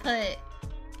need to put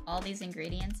all these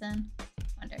ingredients in?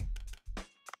 Wonder.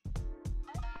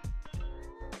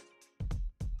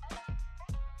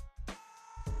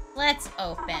 Let's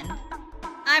open.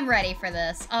 I'm ready for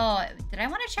this. Oh, did I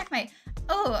want to check my...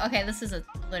 Oh, okay, this is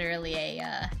literally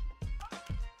a,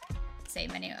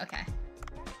 save menu. Okay.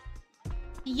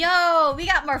 Yo, we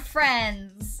got more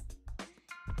friends.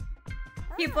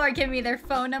 People are giving me their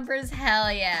phone numbers.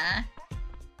 Hell yeah.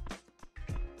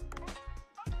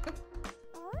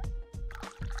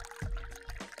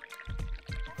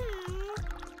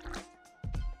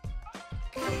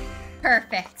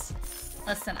 Perfect.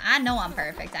 Listen, I know I'm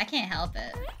perfect. I can't help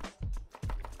it.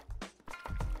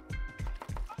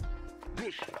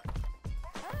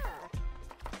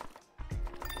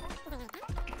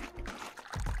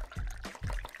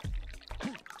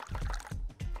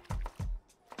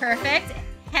 Perfect.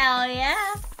 Hell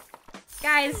yeah.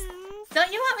 Guys,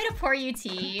 don't you want me to pour you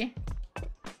tea?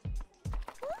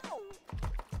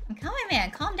 I'm coming,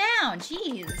 man. Calm down.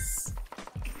 Jeez.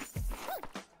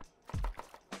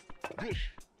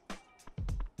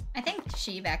 I think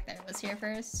she back there was here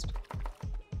first.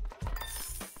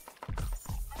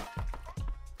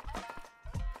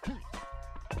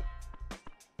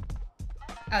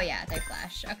 Oh yeah, they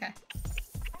flash. Okay.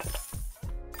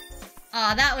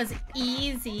 Aw, that was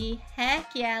easy.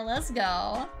 Heck yeah, let's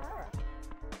go.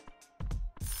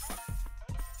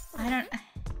 I don't...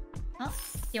 Oh,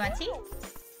 do you want tea?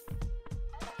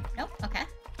 Nope, okay.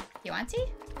 Do you want tea?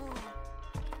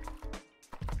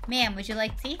 Ma'am, would you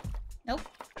like tea? Nope.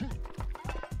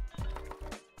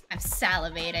 I'm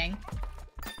salivating.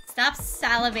 Stop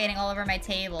salivating all over my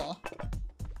table.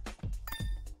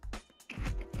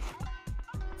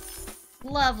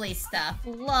 Lovely stuff.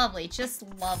 Lovely. Just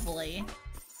lovely.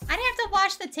 I didn't have to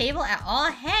wash the table at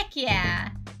all. Heck yeah.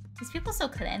 These people are so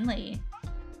cleanly.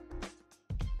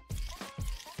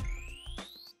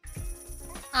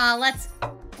 Let's...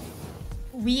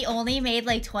 We only made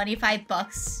like 25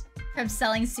 bucks from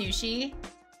selling sushi.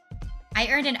 I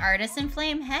earned an artisan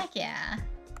flame? Heck yeah.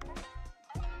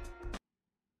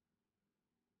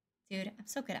 Dude, I'm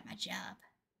so good at my job.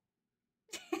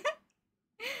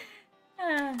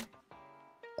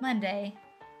 Monday.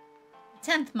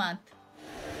 10th month.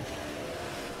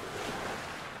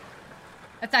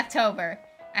 That's October.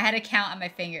 I had to count on my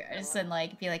fingers and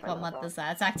like be like, what month is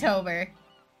that? It's October.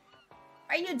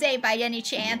 Are you Dave by any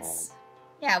chance?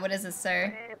 Yeah, what is it,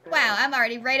 sir? Wow, I'm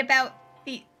already right about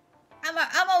the...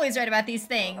 I'm always right about these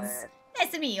things.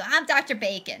 Nice to meet you. I'm Dr.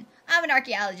 Bacon. I'm an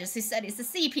archaeologist who studies the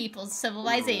Sea People's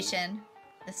civilization.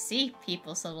 The Sea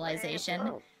People's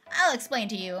civilization? I'll explain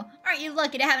to you. Aren't you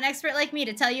lucky to have an expert like me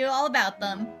to tell you all about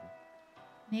them?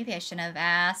 Maybe I shouldn't have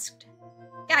asked.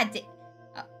 God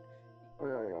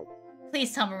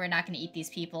Please tell me we're not going to eat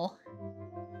these people.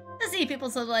 The Sea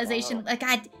People's civilization,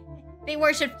 God, they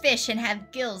worship fish and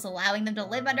have gills, allowing them to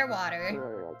live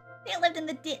underwater. They lived in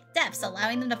the depths,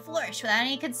 allowing them to flourish without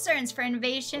any concerns for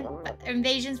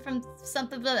invasions from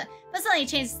something blah blah. But suddenly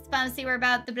changed the policy we're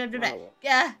about the blah blah blah.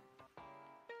 Yeah.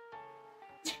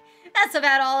 That's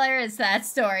about all there is to that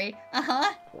story.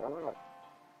 Uh-huh.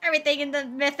 Everything in the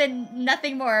myth and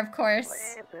nothing more, of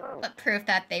course. But proof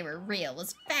that they were real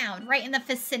was found right in the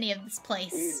vicinity of this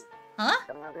place. Huh?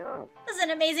 This is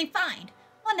an amazing find.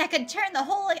 One that could turn the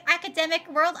whole academic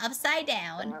world upside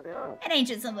down. An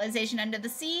ancient civilization under the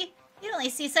sea. You'd only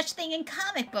see such thing in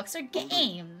comic books or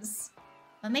games.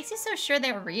 What makes you so sure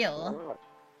they were real?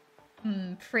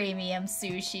 Premium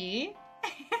sushi.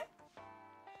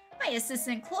 My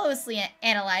assistant closely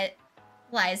analyzed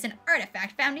an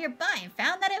artifact found nearby and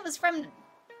found that it was from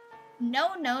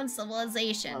no known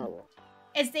civilization.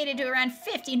 It's dated to around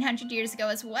 1500 years ago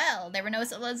as well. There were no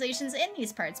civilizations in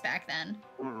these parts back then.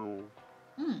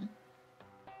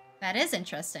 That is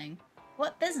interesting.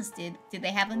 What business did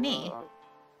they have with me?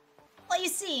 Well, you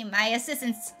see, my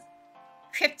assistant's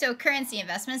cryptocurrency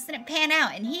investments didn't pan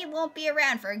out, and he won't be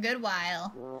around for a good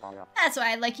while. That's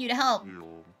why I'd like you to help.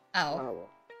 Oh.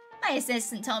 My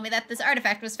assistant told me that this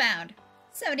artifact was found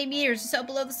 70 meters or so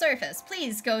below the surface.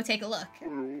 Please go take a look.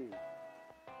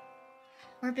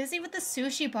 We're busy with the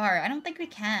sushi bar. I don't think we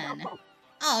can.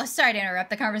 Oh, sorry to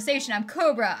interrupt the conversation. I'm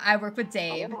Cobra. I work with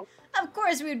Dave. Of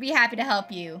course, we would be happy to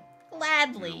help you.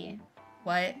 Gladly.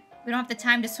 What? We don't have the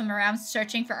time to swim around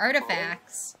searching for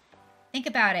artifacts. Think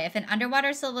about it. If an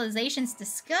underwater civilization's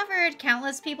discovered,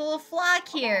 countless people will flock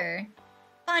here.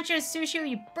 Bancho sushi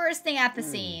will be bursting at the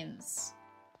seams.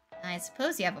 I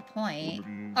suppose you have a point.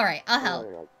 Alright, I'll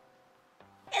help.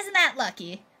 Isn't that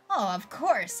lucky? Oh, of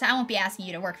course. I won't be asking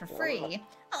you to work for free.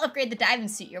 I'll upgrade the diving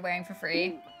suit you're wearing for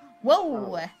free.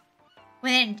 Whoa!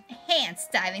 With an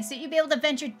enhanced diving suit, you'll be able to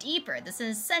venture deeper. This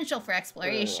is essential for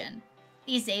exploration.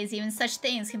 These days, even such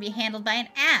things can be handled by an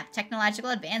app. Technological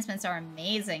advancements are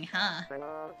amazing, huh?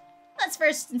 Let's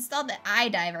first install the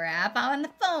iDiver app on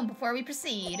the phone before we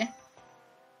proceed.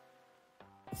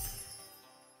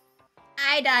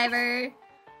 iDiver.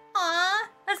 Aw,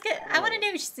 that's good. I want a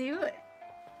new suit.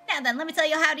 Now then, let me tell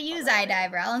you how to use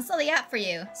iDiver. I'll install the app for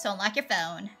you, so unlock your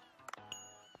phone.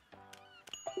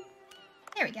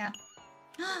 There we go.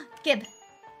 Gib.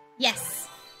 Yes.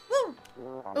 Woo!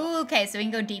 Ooh, okay, so we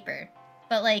can go deeper.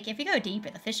 But, like, if you go deeper,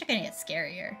 the fish are gonna get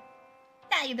scarier.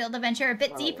 Now you'll be able to venture a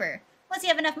bit deeper. Once you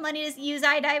have enough money to use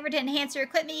iDiver to enhance your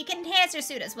equipment, you can enhance your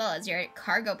suit as well as your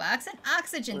cargo box and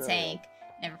oxygen tank.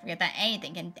 Never forget that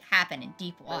anything can happen in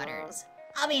deep waters.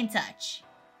 I'll be in touch.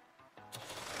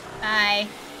 Bye,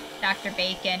 Dr.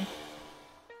 Bacon.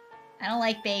 I don't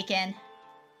like bacon.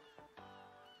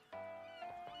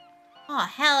 Oh,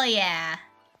 hell yeah.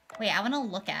 Wait, I want to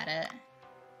look at it.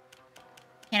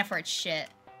 Can't afford shit.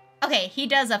 Okay, he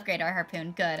does upgrade our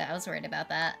harpoon. Good, I was worried about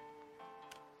that.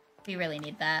 We really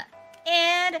need that.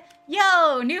 And,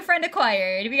 yo, new friend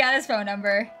acquired. We got his phone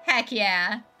number. Heck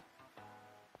yeah.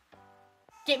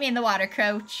 Get me in the water,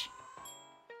 coach.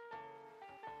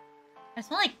 I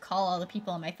just want to, like, call all the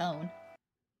people on my phone. Do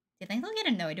you think they'll get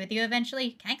annoyed with you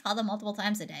eventually? Can I call them multiple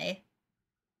times a day?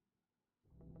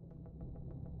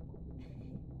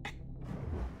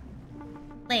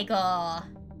 Lego.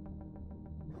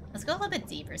 Let's go a little bit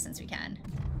deeper since we can.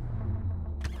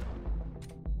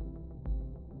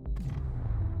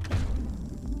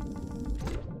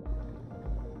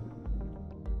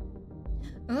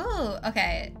 Ooh,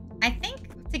 okay. I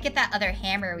think to get that other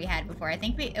hammer we had before, I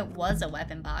think it was a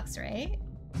weapon box, right?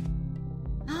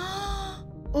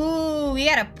 Ooh, we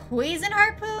got a poison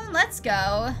harpoon? Let's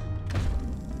go.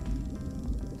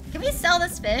 Can we sell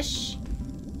this fish?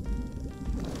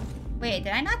 Wait,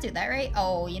 did I not do that right?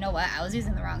 Oh, you know what? I was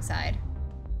using the wrong side.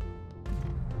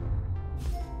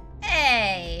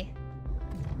 Hey!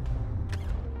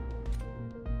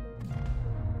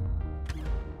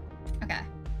 Okay.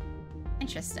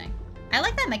 Interesting. I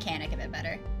like that mechanic a bit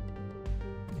better.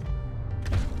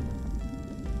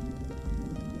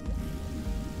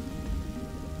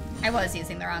 I was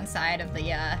using the wrong side of the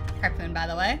harpoon, by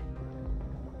the way.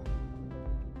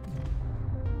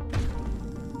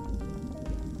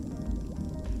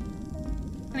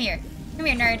 Come here. Come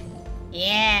here, nerd.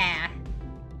 Yeah.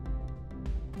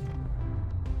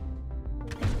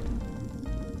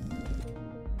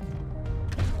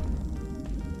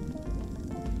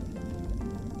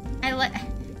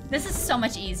 This is so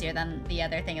much easier than the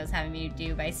other thing it was having me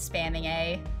do by spamming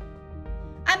A.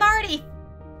 I'm already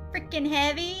freaking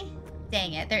heavy.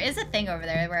 Dang it. There is a thing over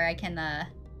there where I can,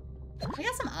 we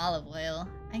got some olive oil.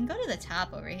 I can go to the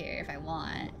top over here if I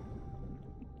want.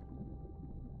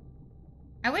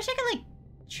 I wish I could, like,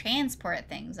 transport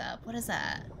things up. What is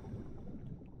that?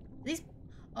 These...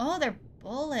 Oh, they're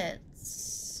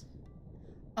bullets.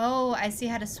 Oh, I see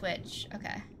how to switch.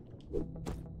 Okay.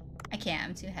 I can't.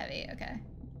 I'm too heavy. Okay.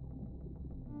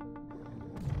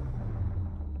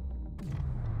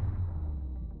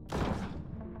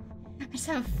 I just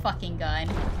have a fucking gun.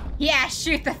 Yeah,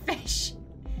 shoot the fish.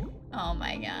 Oh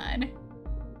my god.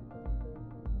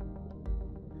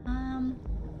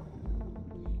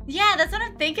 Yeah, that's what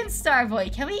I'm thinking,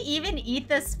 Starboy. Can we even eat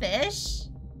this fish?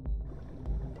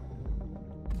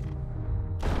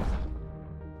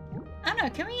 I don't know.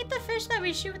 Can we eat the fish that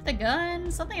we shoot with the gun?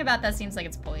 Something about that seems like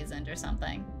it's poisoned or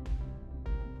something.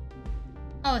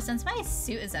 Oh, since my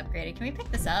suit is upgraded, can we pick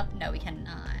this up? No, we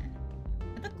cannot.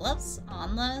 Can I put gloves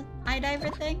on the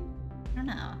iDiver thing? I don't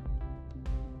know.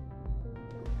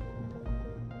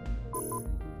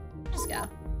 Just go.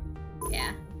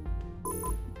 Yeah.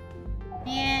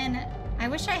 Man, I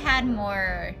wish I had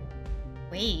more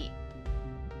weight.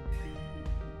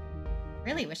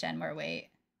 Really wish I had more weight.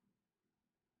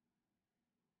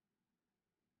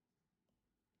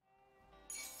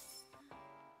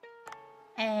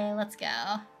 Hey, let's go.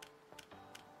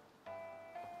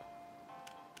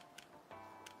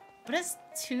 What does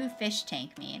 2 fish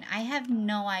tank mean? I have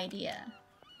no idea.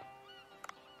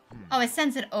 Oh, it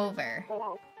sends it over.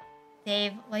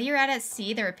 Dave, while you're out at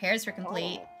sea, the repairs were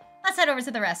complete. Let's head over to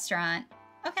the restaurant.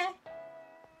 Okay.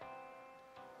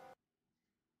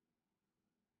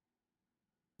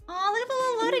 Aw, look at the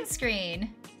little loading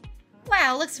screen.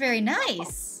 Wow, looks very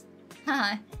nice.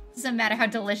 Huh. Doesn't matter how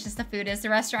delicious the food is, the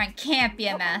restaurant can't be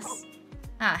a mess.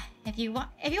 Ah, if you want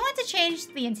to change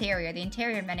the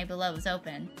interior menu below is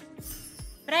open.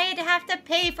 But I'd have to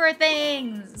pay for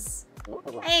things.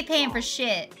 I ain't paying for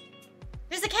shit.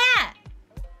 There's a cat!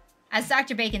 As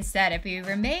Dr. Bacon said, if we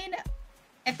remain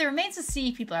If the remains of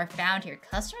sea people are found here,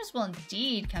 customers will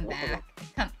indeed come back.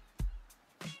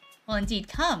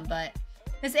 But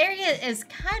this area is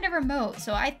kind of remote,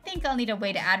 so I think I'll need a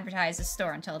way to advertise the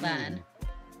store until then.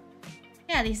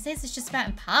 Yeah, these days it's just about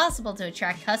impossible to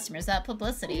attract customers without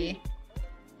publicity.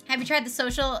 Have you tried the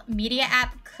social media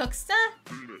app Cooksta?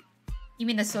 You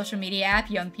mean the social media app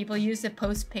young people use to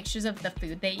post pictures of the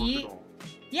food they eat?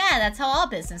 Yeah, that's how all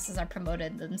businesses are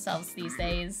promoted themselves these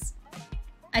days.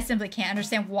 I simply can't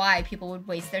understand why people would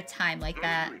waste their time like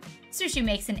that. Sushi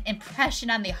makes an impression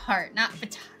on the heart, not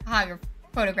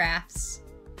photographs.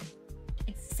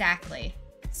 Exactly.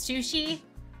 Sushi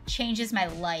changes my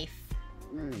life.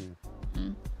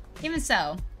 Even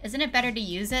so, isn't it better to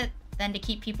use it than to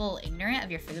keep people ignorant of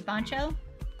your food, Bancho?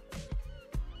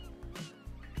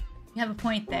 You have a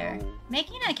point there.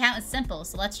 Making an account is simple,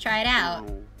 so let's try it out.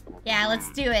 Yeah, let's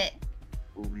do it.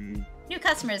 New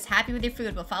customers happy with your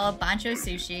food will follow Bancho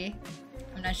Sushi.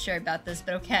 I'm not sure about this,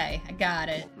 but okay, I got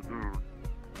it.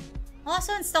 I'll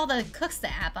also install the Cooksta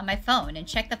app on my phone and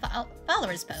check the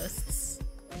followers posts.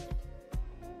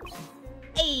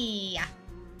 Hey!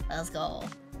 Let's go.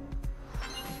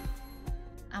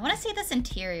 I want to see this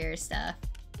interior stuff.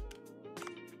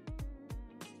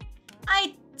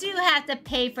 I do have to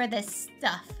pay for this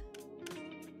stuff.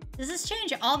 Does this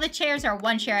change? All the chairs are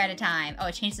one chair at a time. Oh,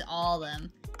 it changes all of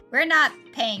them. We're not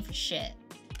paying for shit.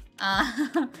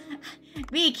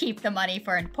 We keep the money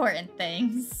for important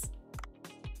things.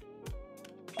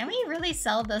 Can we really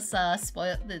sell this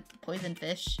the poison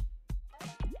fish?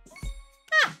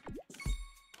 Ah!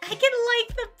 I can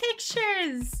like the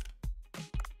pictures!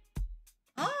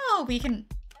 Oh,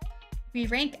 we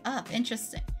ranked up.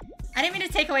 Interesting. I didn't mean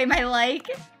to take away my like.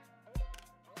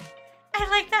 I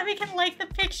like that we can like the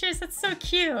pictures. That's so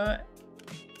cute.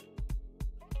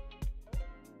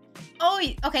 Oh,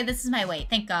 okay, this is my weight.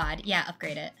 Thank God. Yeah,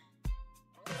 upgrade it.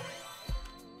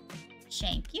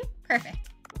 Thank you. Perfect.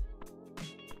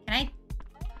 Can I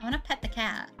want to pet the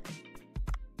cat.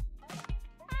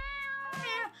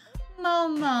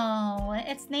 Momo.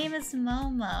 Its name is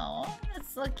Momo.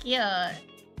 That's so cute.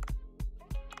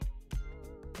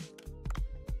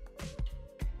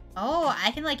 Oh,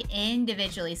 I can like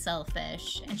individually sell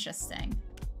fish. Interesting.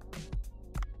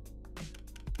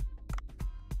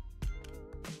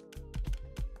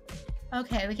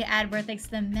 Okay, we can add more things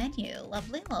to the menu.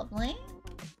 Lovely, lovely.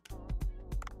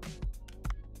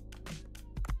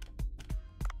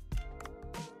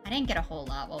 I didn't get a whole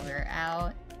lot while we were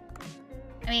out.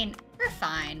 I mean, we're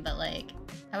fine, but like,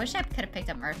 I wish I could have picked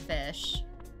up more fish.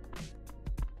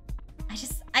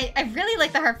 I really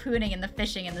like the harpooning and the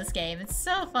fishing in this game. It's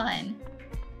so fun.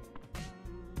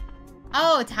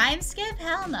 Oh, time skip?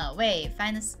 Hell no. Wait,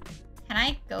 find this. Can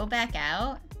I go back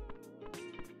out?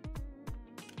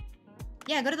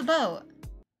 Yeah, go to the boat.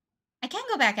 I can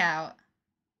go back out.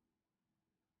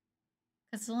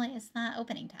 Because it's not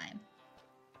opening time.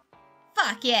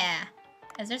 Fuck yeah.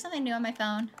 Is there something new on my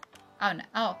phone? Oh, no.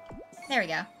 Oh, there we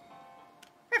go.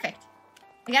 Perfect.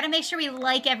 We gotta make sure we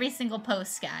like every single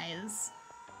post, guys.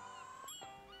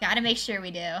 Gotta make sure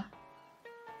we do.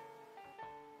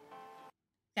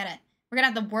 We're gonna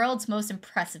have the world's most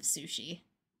impressive sushi.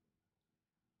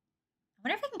 I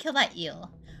wonder if I can kill that eel.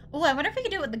 Oh, I wonder if we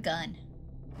can do it with the gun.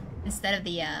 Instead of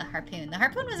the harpoon. The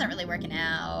harpoon wasn't really working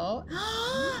out.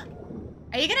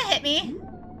 Are you gonna hit me?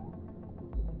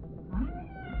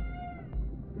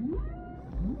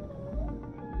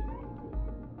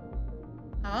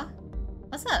 Oh?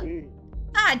 What's up?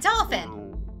 Ah, dolphin!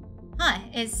 Huh,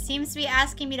 it seems to be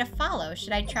asking me to follow.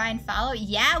 Should I try and follow?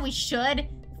 Yeah, we should.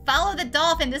 Follow the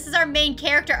dolphin. This is our main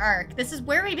character arc. This is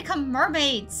where we become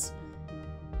mermaids.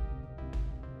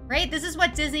 Right? This is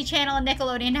what Disney Channel and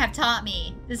Nickelodeon have taught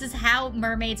me. This is how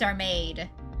mermaids are made.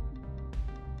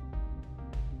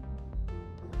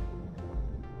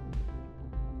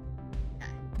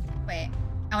 Okay. Wait.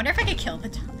 I wonder if I could kill the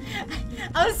dolphin.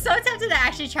 I was so tempted to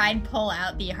actually try and pull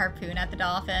out the harpoon at the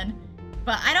dolphin.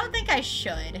 But I don't think I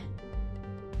should.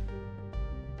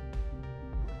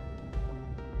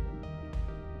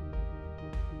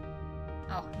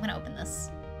 Oh, I'm gonna open this.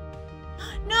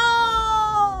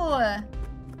 No!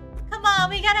 Come on,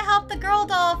 we gotta help the girl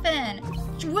dolphin.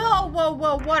 Whoa, whoa,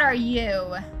 whoa, what are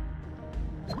you?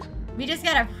 We just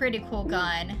got a pretty cool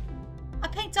gun. A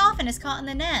pink dolphin is caught in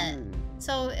the net.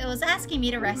 So it was asking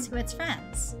me to rescue its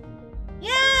friends.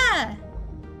 Yeah!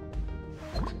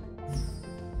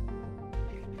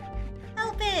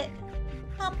 Help it!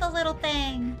 Help the little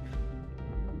thing.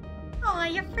 Aw,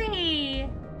 you're free.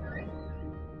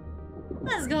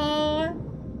 Let's go.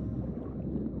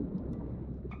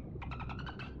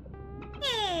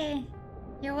 Yay.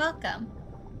 You're welcome.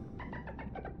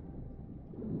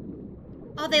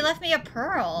 Oh, they left me a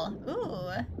pearl.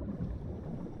 Ooh.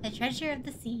 The treasure of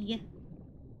the sea.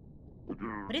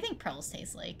 What do you think pearls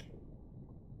taste like?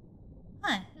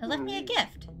 Huh, it left me a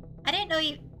gift. I didn't know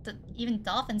even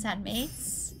dolphins had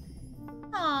mates.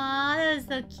 Aw, that was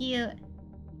so cute.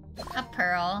 A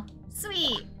pearl.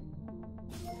 Sweet.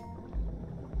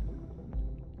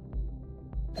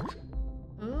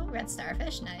 Ooh, red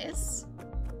starfish, nice.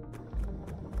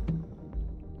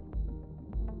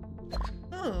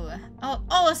 Ooh.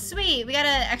 Oh, sweet! We got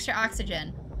an extra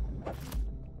oxygen.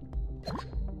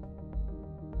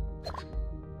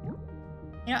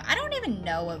 You know, I don't even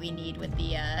know what we need with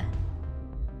the,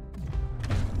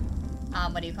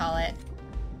 what do you call it?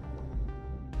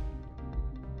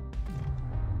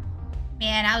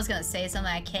 Man, I was gonna say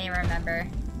something I can't even remember.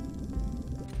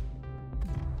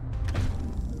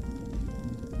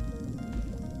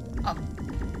 Oh.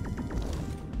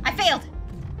 I failed!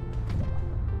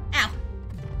 Ow.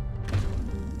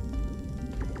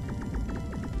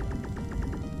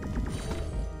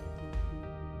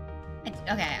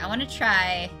 Okay, I want to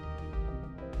try...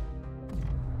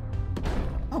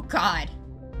 Oh, God.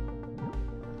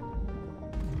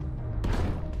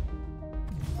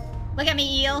 Look at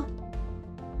me, eel.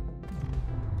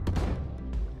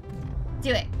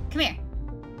 Do it. Come here.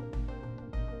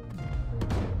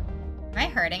 Am I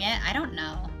hurting it? I don't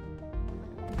know.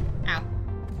 Ow.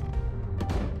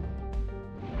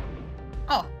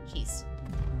 Oh, jeez.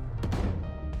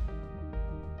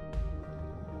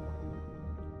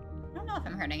 I don't know if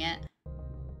I'm hurting it.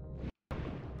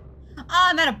 Oh,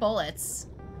 I'm out of bullets.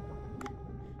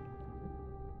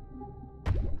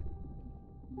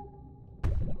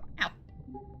 Ow.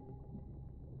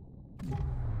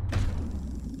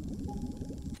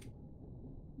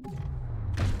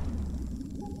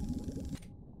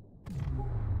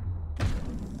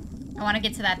 I want to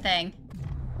get to that thing.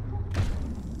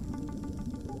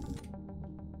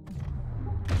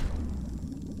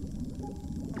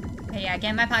 Okay, yeah,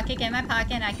 get in my pocket,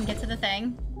 and I can get to the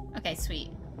thing. Okay, sweet.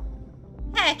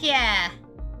 Heck yeah!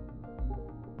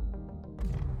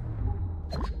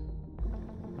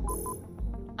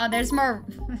 Oh, there's more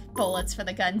bullets for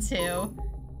the gun, too.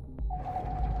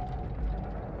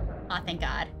 Oh, thank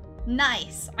God.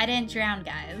 Nice! I didn't drown,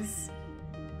 guys.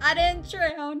 I didn't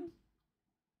drown.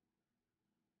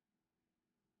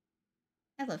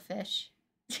 I love fish.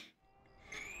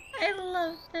 I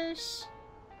love fish.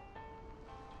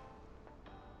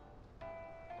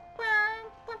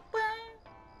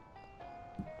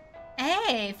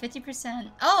 Hey,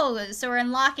 50%. Oh, so we're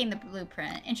unlocking the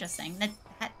blueprint. Interesting. That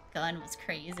gun was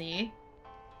crazy.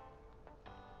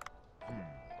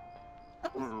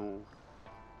 Oh.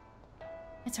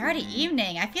 It's already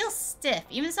evening. I feel stiff.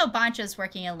 Even so Bancho's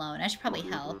working alone. I should probably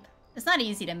help. It's not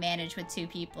easy to manage with 2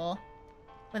 people.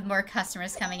 With more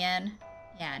customers coming in.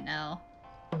 Yeah, no.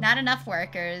 Not enough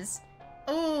workers.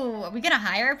 Ooh, are we gonna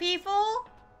hire people?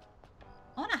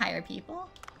 I wanna hire people.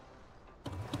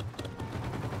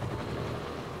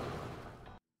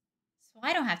 So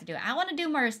I don't have to do it. I wanna do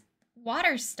more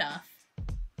water stuff.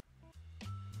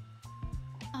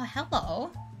 Oh,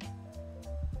 hello.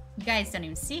 You guys don't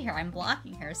even see her. I'm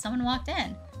blocking her. Someone walked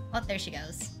in. Oh, there she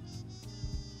goes.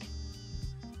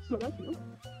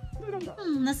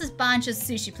 This is Bancho's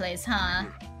sushi place, huh?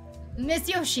 Miss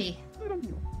Yoshi.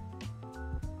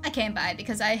 I came by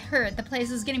because I heard the place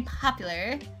was getting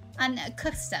popular on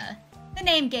Cooksta. The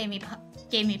name gave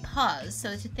me pause,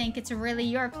 so to think it's really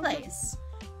your place.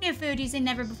 New food using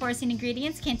never before seen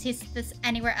ingredients. Can't taste this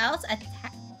anywhere else. A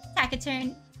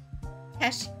taciturn,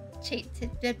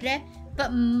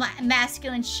 but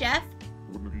masculine chef.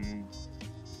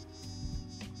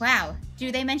 Wow,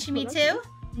 do they mention me too?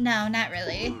 No, not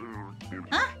really.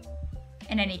 Huh?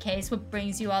 In any case, what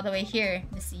brings you all the way here,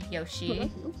 Miss Yoshi?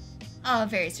 Oh,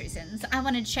 various reasons. I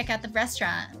wanted to check out the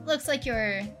restaurant. Looks like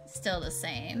you're still the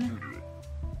same.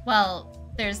 Well,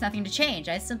 there's nothing to change.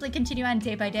 I simply continue on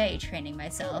day by day, training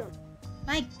myself.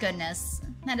 My goodness,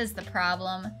 that is the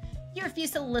problem. You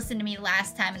refused to listen to me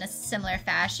last time in a similar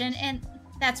fashion, and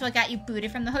that's what got you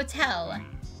booted from the hotel.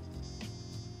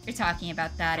 You're talking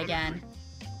about that again.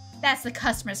 That's the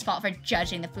customer's fault for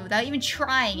judging the food without even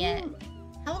trying it.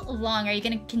 How long are you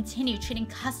gonna continue treating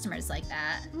customers like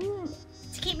that?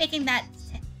 To keep making that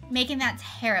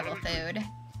terrible food.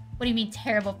 What do you mean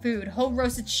terrible food? Whole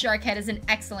roasted shark head is an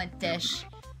excellent dish.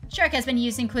 Shark has been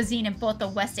used in cuisine in both the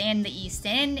West and the East,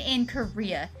 and in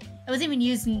Korea. It was even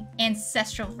used in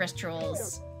ancestral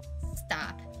rituals.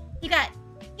 Stop. You've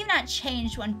not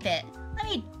changed one bit.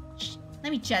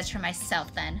 Let me judge for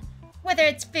myself then. Whether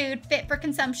it's food fit for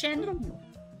consumption.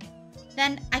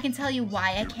 Then I can tell you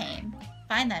why I came.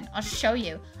 Fine then, I'll show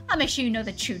you. I'll make sure you know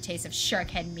the true taste of shark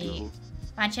head meat.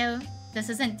 Bancho, this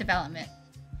isn't development.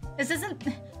 Isn't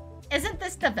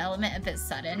this development a bit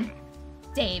sudden?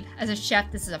 Dave, as a chef,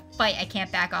 this is a fight I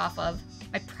can't back off of.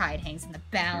 My pride hangs in the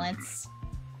balance.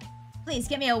 Please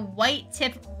get me a white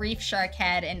tip reef shark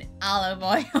head and olive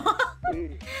oil.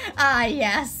 Ah,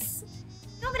 yes.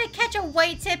 You want me to catch a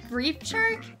white tip reef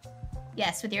shark?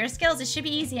 Yes, with your skills, it should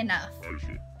be easy enough.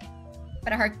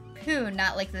 But a harpoon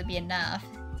not likely to be enough.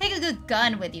 Take a good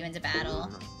gun with you into battle.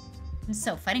 And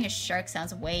so, fighting a shark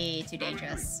sounds way too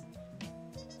dangerous.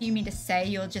 You mean to say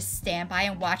you'll just stand by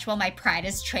and watch while my pride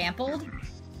is trampled?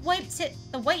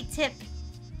 The white tip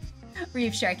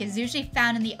reef shark is usually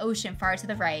found in the ocean far to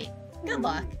the right. Good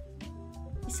luck.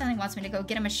 He suddenly wants me to go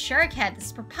get him a shark head. This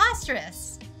is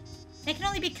preposterous. They can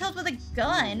only be killed with a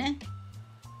gun.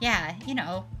 Yeah, you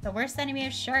know, the worst enemy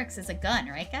of sharks is a gun,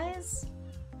 right guys?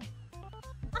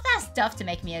 I'll have to ask Duff to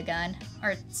make me a gun,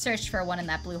 or search for one in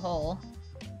that blue hole.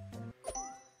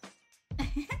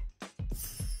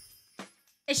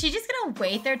 Is she just gonna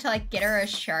wait there till I get her a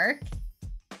shark?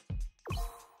 Oh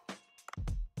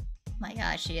my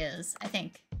god, she is, I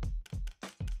think.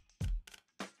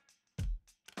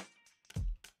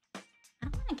 I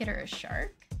don't wanna get her a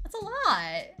shark. That's a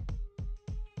lot.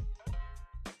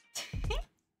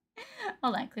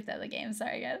 Hold on, clicked out of the game.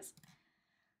 Sorry, guys.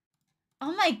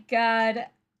 Oh my god.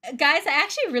 Guys, I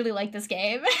actually really like this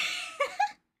game.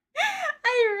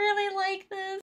 I really like this.